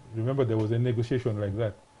 remember there was a negotiation like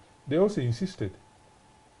that. They also insisted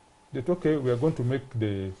that, okay, we are going to make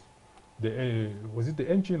was it the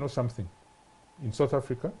engine or something in South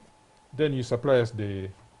Africa? Then you supply us the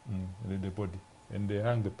body. And they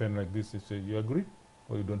hang the pen like this. They say, you agree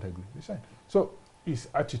or you don't agree? They sign. So it's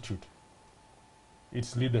attitude.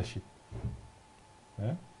 It's leadership.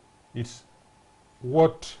 It's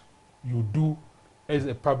what you do as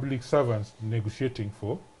a public servant negotiating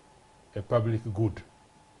for a public good.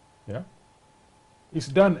 Yeah, it's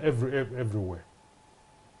done everywhere.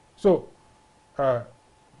 So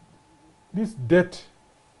this debt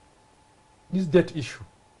issue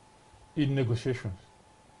in negotiations,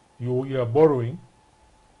 you are borrowing,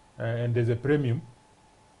 and there's a premium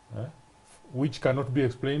which cannot be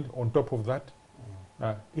explained on top of that.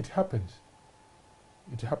 It happens.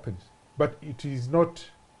 It happens. But it is not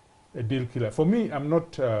a deal killer. For me, I'm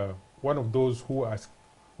not one of those who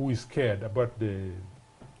is scared about the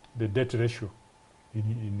debt ratio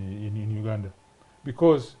in Uganda,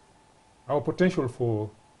 because our potential for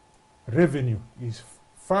revenue is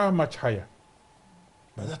far much higher.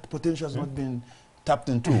 But that potential has not been tapped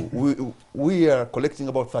into. We are collecting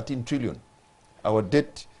about 13 trillion. Our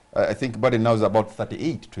debt, I think, burden now is about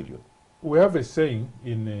 38 trillion. We have a saying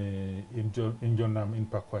in Jonam, in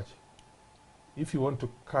Pakwach. If you want to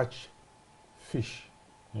catch fish,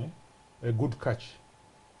 a good catch,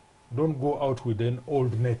 don't go out with an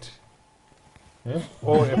old net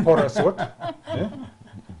or a porous what?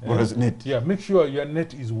 Porous net. Yeah, make sure your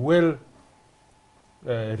net is well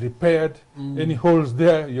repaired. Any holes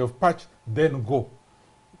there you have patched, then go.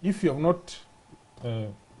 If you have not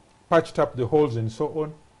patched up the holes and so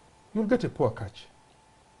on, you'll get a poor catch.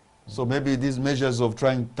 So maybe these measures of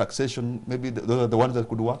trying taxation, maybe those are the ones that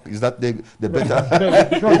could work. Is that the better?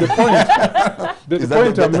 No, the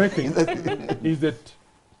point I'm making is that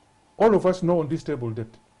all of us know on this table that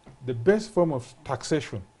the best form of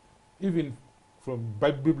taxation, even from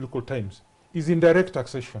biblical times, is indirect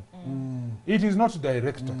taxation. It is not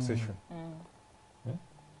direct taxation.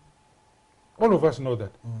 All of us know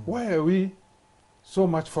that. Why are we so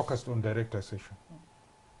much focused on direct taxation?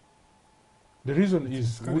 The reason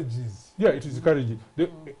is, it is discouraging.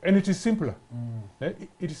 And it is simpler. It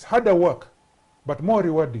is harder work, but more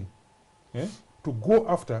rewarding to go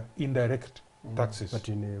after indirect taxes. But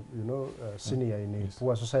in senior, in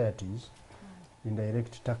poor societies,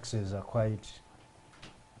 indirect taxes are quite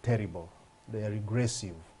terrible. They are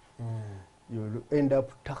regressive. You end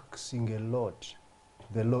up taxing a lot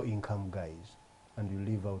the low-income guys, and you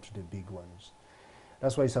leave out the big ones.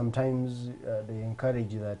 That's why sometimes they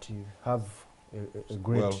encourage that you have a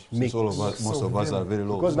great mix. Most of us are very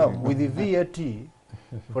low. Because now, with the VAT,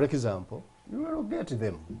 for example, you will get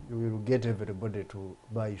them. You will get everybody to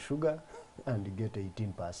buy sugar and get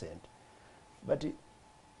 18%. But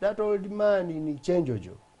that old man in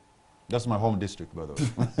Chenjojo, that's my home district, by the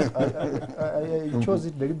way. I chose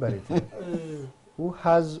it deliberately, who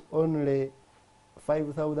has only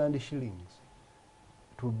 5,000 shillings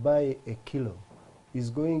to buy a kilo, is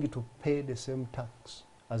going to pay the same tax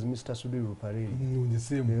as Mr. Sudhir Rupareli,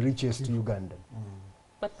 the richest Ugandan.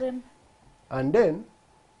 But then? And then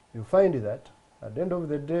you find that at the end of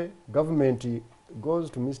the day, government goes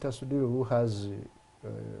to Mr. Sudhir, who has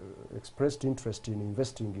expressed interest in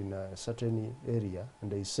investing in a certain area,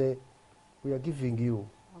 and they say, we are giving you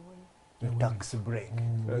a tax break.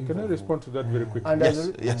 Can I respond to that very quickly? And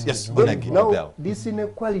Yes. Now, this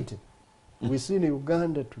inequality we see in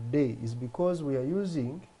Uganda today is because we are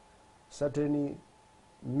using certain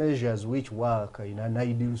measures which work in an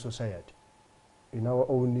ideal society, in our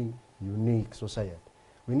own unique society.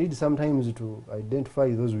 We need sometimes to identify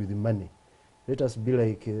those with the money. Let us be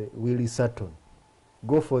like Willie Sutton.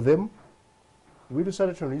 Go for them. Willie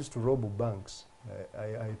Sutton used to rob banks.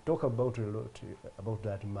 I talk about a lot about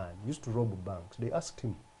that man. He used to rob banks. They asked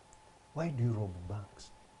him, why do you rob banks?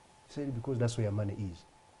 He said, because that's where money is.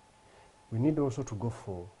 We need also to go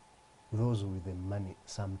for those with the money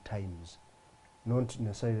sometimes, not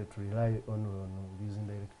necessarily to rely on these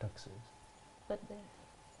indirect taxes. But then,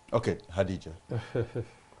 Okay, Hadija.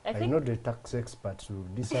 I know the tax experts will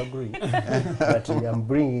disagree, but I'm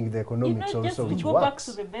bringing the economics also, which just go works.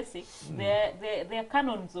 back to the basics. There are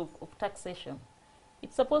canons of taxation.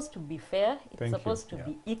 It's supposed to be fair. It's supposed to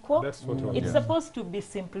be equal. That's what It's supposed to be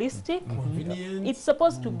simplistic. It's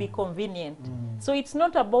supposed to be convenient. So it's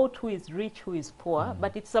not about who is rich, who is poor,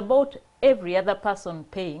 but it's about every other person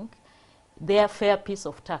paying their fair piece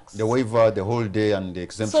of tax. The waiver, the whole day, and the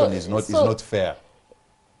exemption is not fair.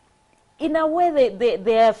 In a way,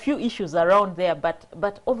 there are a few issues around there,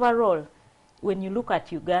 but overall, when you look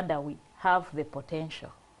at Uganda, we have the potential.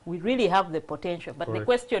 We really have the potential. But the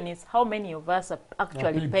question is, how many of us are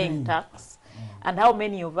actually paying tax? And how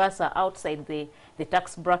many of us are outside the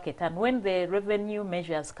tax bracket? And when the revenue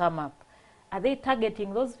measures come up, are they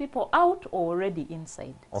targeting those people out or already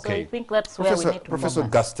inside? Okay. So I think that's where we need to Professor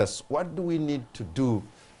focus. Gustus, what do we need to do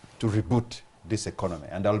to reboot this economy?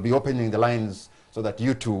 And I'll be opening the lines so that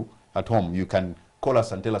you two at home, you can call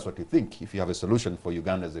us and tell us what you think if you have a solution for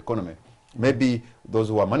Uganda's economy. Maybe those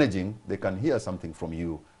who are managing, they can hear something from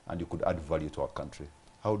you and you could add value to our country.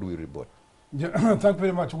 How do we reboot? Yeah, thank you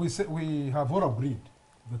very much. We have all agreed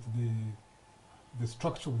that the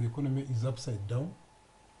structure of the economy is upside down.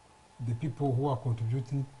 The people who are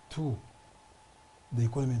contributing to the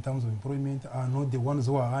economy in terms of employment are not the ones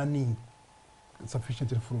who are earning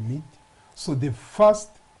sufficiently from it. So the first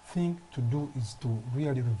thing to do is to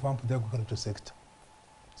really revamp the agricultural sector.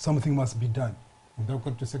 Something must be done in the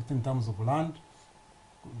agricultural sector in terms of land,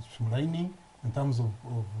 streamlining, in terms of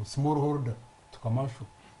smallholder to commercial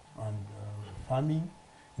and farming,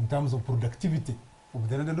 in terms of productivity of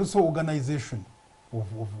the land, and also organization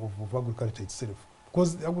of agriculture itself.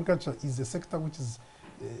 Because agriculture is a sector which is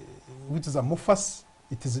which is amorphous.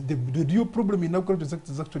 It is the real problem in agriculture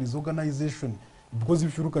sector is actually is organization. Because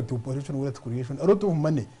if you look at the operation wealth creation, a lot of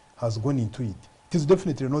money has gone into it. It is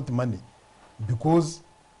definitely not money, because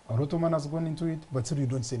a lot of money has gone into it, but still you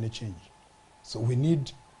don't see any change. So we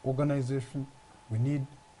need organization, we need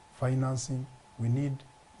financing, we need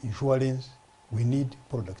insurance, we need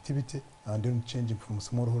productivity, and then changing from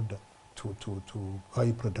smallholder to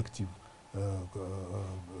high productive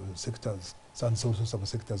sectors and social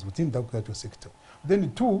sub-sectors within the agricultural sector.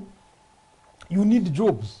 Then two, you need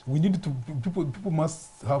jobs. We need to, people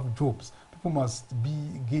must have jobs. People must be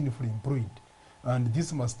gainfully employed. And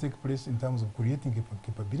this must take place in terms of creating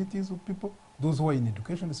capabilities of people, those who are in the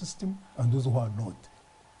education system and those who are not,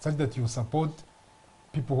 such that you support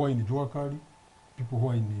people who are in the Juakari, people who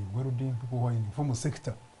are in the welding, people who are in the informal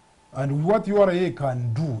sector. And what URA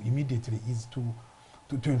can do immediately is to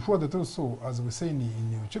ensure that also, as we say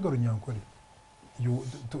in Chigaro Nyankore, you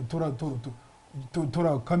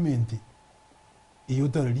to comment you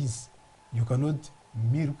cannot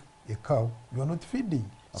milk a cow, you are not feeding.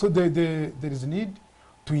 Okay. So there is a need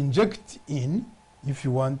to inject in if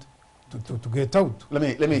you want to get out.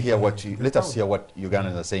 Let me hear what let us hear what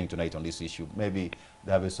Ugandans are saying tonight on this issue. Maybe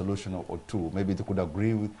they have a solution or two. Maybe they could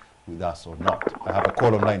agree with us or not. I have a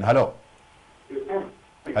call online. Hello.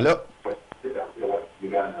 Hello.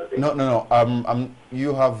 No.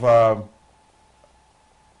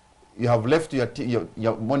 You have left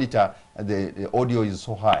your monitor, and the audio is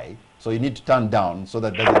so high, so you need to turn down so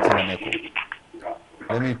that doesn't send an echo.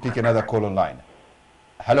 Let me pick another call online.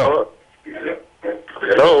 Hello.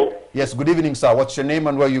 Hello. Yes, good evening, sir. What's your name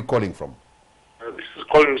and where are you calling from? This is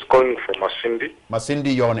Collins calling from Masindi.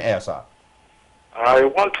 Masindi, you're on air, sir. I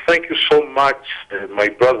want to thank you so much, my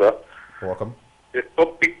brother. You're welcome. The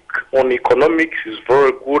topic on economics is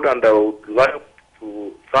very good, and I would like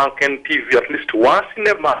to thank NTV at least once in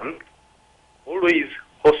a month. Always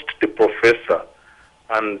host the professor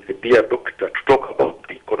and the dear doctor to talk about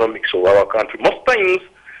the economics of our country. Most times,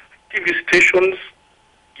 TV stations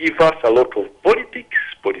give us a lot of politics,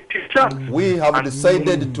 politicians. We have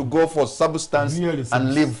decided to go for substance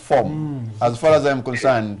and leave form. As far as I'm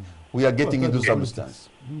concerned, we are getting into substance.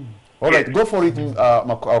 All right, go for it,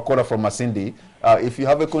 our caller from Masindi. If you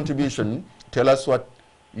have a contribution, tell us what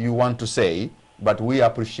you want to say, but we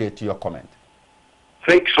appreciate your comment.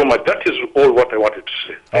 Thank you so much. That is all what I wanted to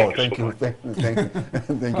say. Thank you.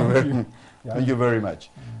 Thank you very much.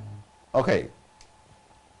 Okay.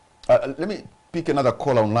 Let me pick another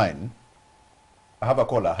call online. I have a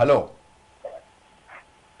caller. Hello.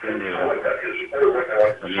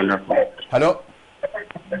 Hello.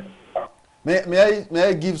 May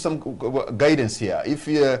I give some guidance here? If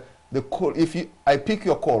I pick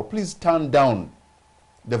your call, please turn down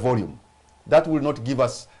the volume. That will not give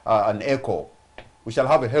us an echo. We shall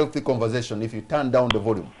have a healthy conversation if you turn down the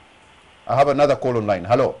volume. I have another call online.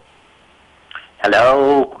 Hello.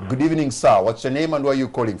 Hello. Good evening, sir. What's your name and where are you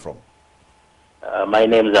calling from? My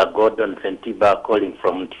name is Gordon Sentiba, calling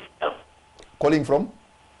from Ntinda. Calling from?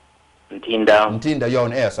 Ntinda. Ntinda, you're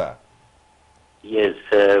on air, sir. Yes.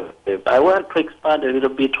 I want to expand a little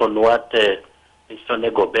bit on what Mr.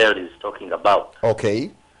 Negobel is talking about.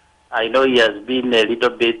 Okay. I know he has been a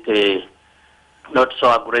little bit not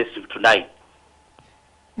so aggressive tonight.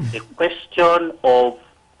 The question of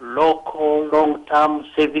local long-term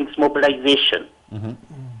savings mobilization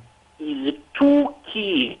is too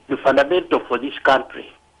key and fundamental for this country.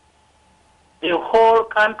 The whole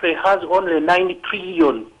country has only 9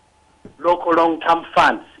 trillion local long-term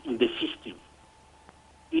funds in the system.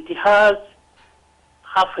 It has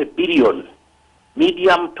 500 billion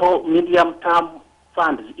medium-term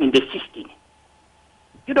funds in the system.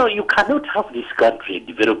 You know, you cannot have this country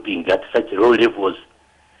developing at such low levels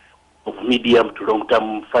of medium to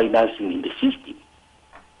long-term financing in the system.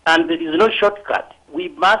 And there is no shortcut. We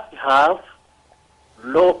must have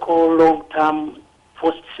local long-term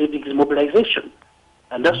forced savings mobilization.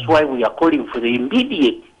 And that's why we are calling for the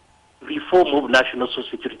immediate reform of National Social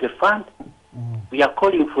Security Fund. We are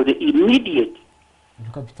calling for the immediate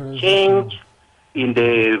change in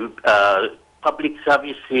the public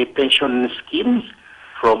service pension schemes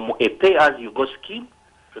from a pay-as-you-go scheme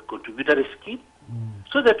to a contributory scheme,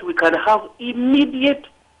 so that we can have immediate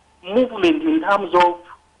movement in terms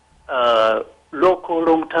of local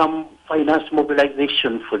long-term finance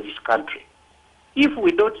mobilization for this country. If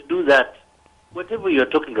we don't do that, whatever you're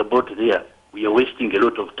talking about there, we are wasting a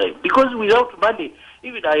lot of time. Because without money,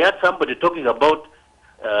 even I had somebody talking about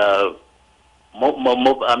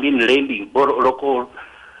lending,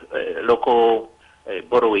 local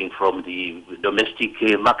borrowing from the domestic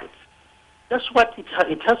markets. That's what it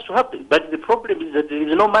has to happen. But the problem is that there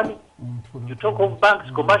is no money. You talk of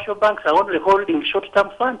banks, commercial banks are only holding short-term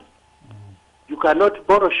funds. You cannot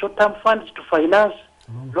borrow short-term funds to finance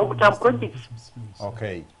long-term projects.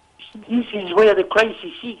 Okay. This is where the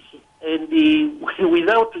crisis is. And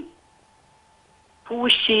without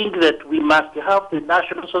pushing that we must have the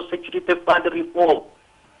National Social Security Fund reform,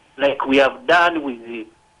 like we have done with the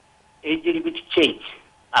age limit change,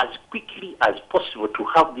 as quickly as possible to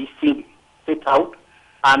have this thing set out,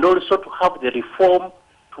 and also to have the reform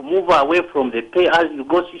to move away from the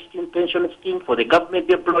pay-as-you-go system, pension scheme for the government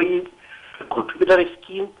employees, the contributory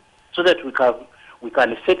scheme, so that we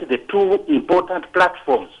can set the two important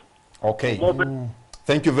platforms. Okay.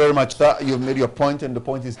 Thank you very much. You've made your point, and the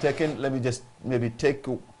point is taken. Let me just maybe take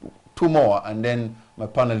two more, and then my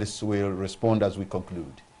panelists will respond as we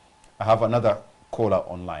conclude. I have another caller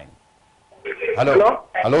online. Hello. Hello?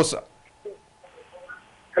 Hello, sir.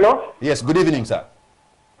 Hello? Yes, good evening, sir.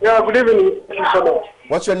 Yeah, good evening. Thank you so much.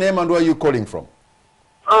 What's your name and where are you calling from?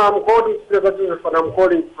 I'm calling and I'm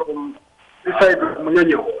calling from this side of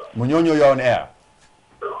Munyonyo. Munyonyo, you're on air.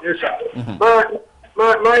 Yes, sir.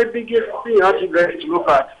 My biggest thing actually is to look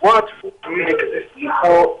at what really exists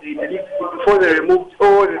before they removed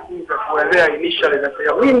all the things that were there initially that they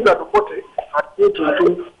are wings at the bottom and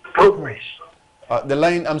into progress. The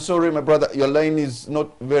line, I'm sorry, my brother, your line is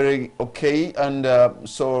not very okay, and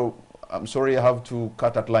so I'm sorry I have to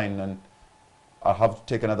cut that line, and I'll have to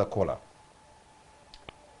take another caller.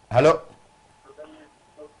 Hello?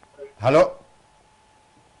 Hello?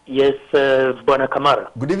 Yes, Bwana Kamara.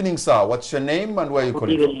 Good evening, sir. What's your name and where are you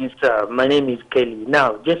calling from? Good evening, sir. My name is Kelly.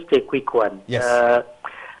 Now, just a quick one. Yes.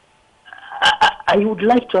 I would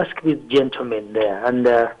like to ask this gentleman there, and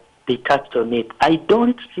they touched on it. I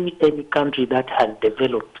don't see any country that has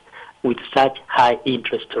developed with such high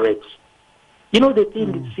interest rates. You know, the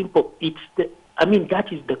thing is simple. That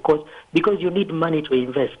is the cost, because you need money to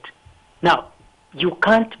invest. Now, you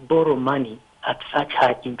can't borrow money at such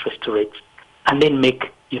high interest rates and then make,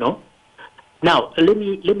 Now, let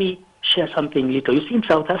me share something little. You see, in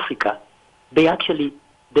South Africa, they actually,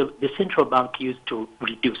 the central bank used to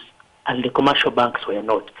reduce, and the commercial banks were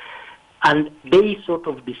not. And they sort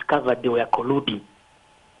of discovered they were colluding.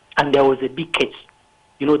 And there was a big case.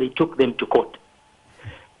 They took them to court.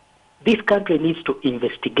 This country needs to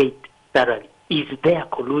investigate thoroughly. Is there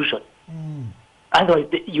collusion? Otherwise,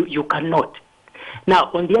 you cannot.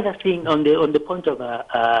 Now, on the other thing, on the point of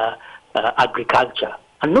agriculture,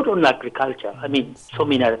 and not only agriculture, so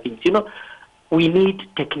many other things. We need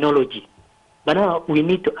technology. But now we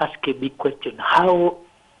need to ask a big question. How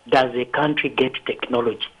does a country get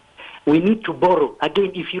technology? We need to borrow.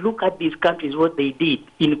 Again, if you look at these countries, what they did,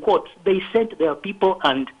 in quotes, they sent their people,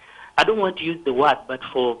 and I don't want to use the word, but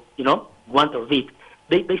for, want of it,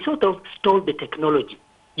 they sort of stole the technology.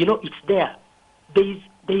 It's there. There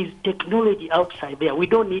is technology outside there. We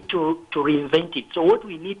don't need to reinvent it. So what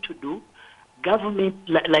we need to do, government,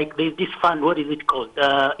 like there's this fund, what is it called?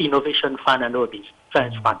 Innovation Fund and all this,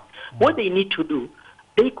 science fund. What they need to do,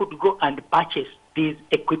 they could go and purchase this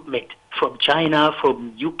equipment from China,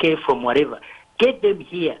 from UK, from wherever. Get them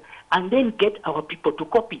here, and then get our people to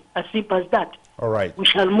copy. As simple as that. All right. We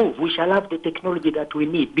shall move. We shall have the technology that we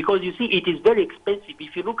need. Because you see, it is very expensive.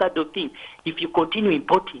 If you look at the thing, if you continue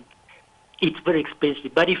importing, it's very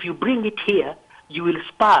expensive. But if you bring it here, you will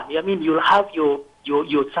spar. You'll have your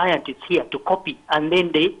scientists here to copy. And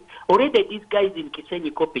then already these guys in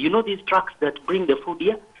Kisenyi copy. These trucks that bring the food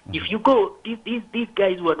here? If you go, these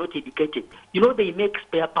guys who are not educated, they make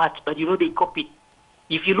spare parts, but they copy.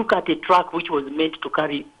 If you look at a truck which was meant to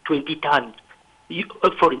carry 20 tons,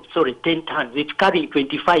 10 tons, it's carrying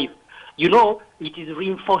 25. It is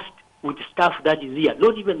reinforced with stuff that is here.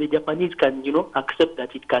 Not even the Japanese can, accept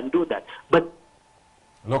that it can do that. But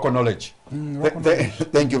local knowledge.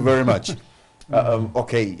 Thank you very much.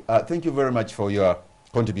 Thank you very much for your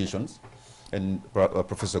contributions. And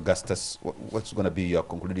Professor Augustus, what's going to be your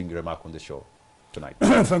concluding remark on the show tonight?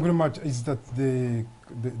 Thank you very much. Is that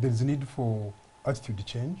there's a need for attitude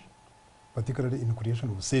change, particularly in creation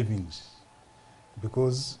of savings.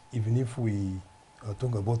 Because even if we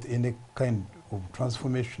talk about any kind of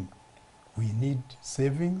transformation, we need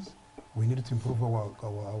savings. We need to improve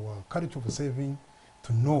our culture of saving,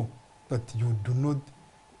 to know that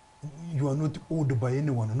you are not owed by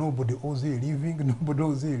anyone. Nobody owes you a living, nobody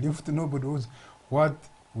owes you a lift, nobody owes. What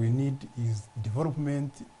we need is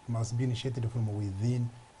development must be initiated from within,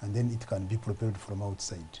 and then it can be propelled from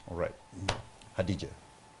outside. All right. Hadija.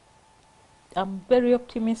 I'm very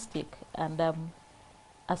optimistic, and I'm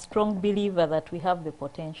a strong believer that we have the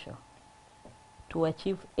potential to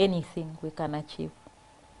achieve anything we can achieve.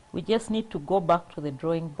 We just need to go back to the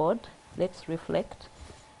drawing board. Let's reflect.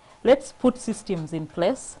 Let's put systems in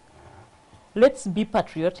place. Let's be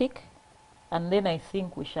patriotic. And then I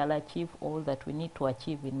think we shall achieve all that we need to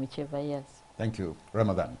achieve in whichever years. Thank you.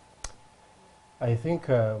 Ramadan. I think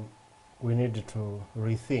we need to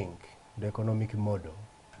rethink the economic model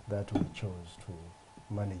that we chose to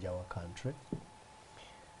manage our country.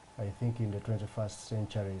 I think in the 21st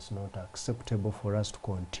century it's not acceptable for us to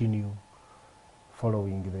continue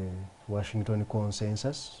following the Washington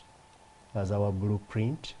Consensus as our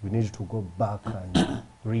blueprint. We need to go back and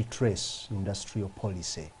retrace industrial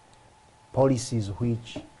policy. Policies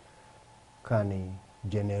which can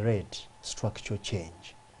generate structural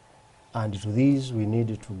change. And to these we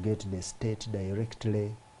need to get the state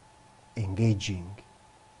directly engaging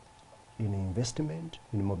in investment,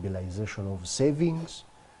 in mobilization of savings,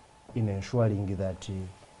 in ensuring that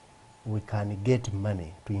we can get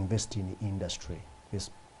money to invest in industry,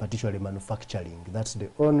 particularly manufacturing. That's the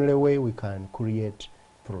only way we can create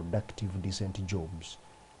productive, decent jobs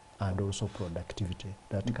and also productivity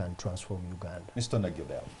that can transform Uganda. Mr.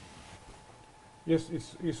 Nagyodel. Yes,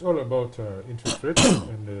 it's all about interest rates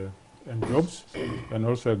and jobs, and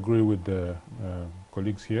also agree with the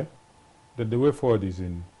colleagues here that the way forward is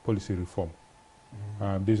in policy reform.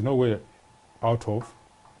 There's no way out of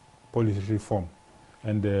policy reform,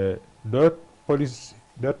 and that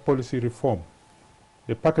policy reform,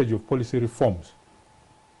 the package of policy reforms,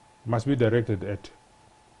 must be directed at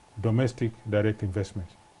domestic direct investment.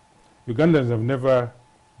 Ugandans have never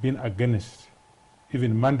been against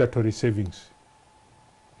even mandatory savings.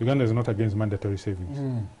 Uganda is not against mandatory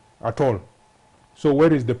savings at all. So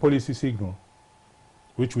where is the policy signal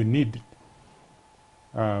which we need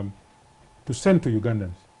to send to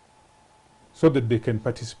Ugandans so that they can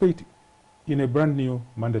participate in a brand new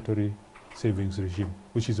mandatory savings regime,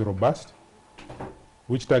 which is robust,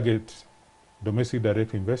 which targets domestic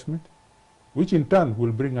direct investment, which in turn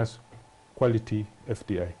will bring us quality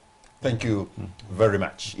FDI. Thank you very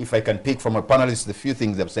much. If I can pick from our panelists, the few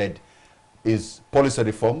things they've said is policy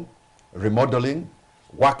reform, remodeling,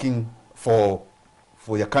 working for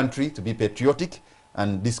your country to be patriotic,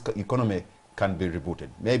 and this economy can be rebooted.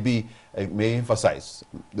 Maybe I may emphasize,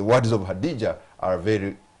 the words of Hadija are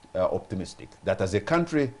very optimistic, that as a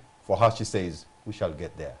country, for her she says, we shall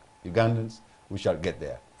get there. Ugandans, we shall get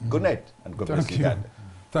there. Good night, and God bless Uganda.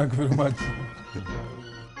 Thank you very much.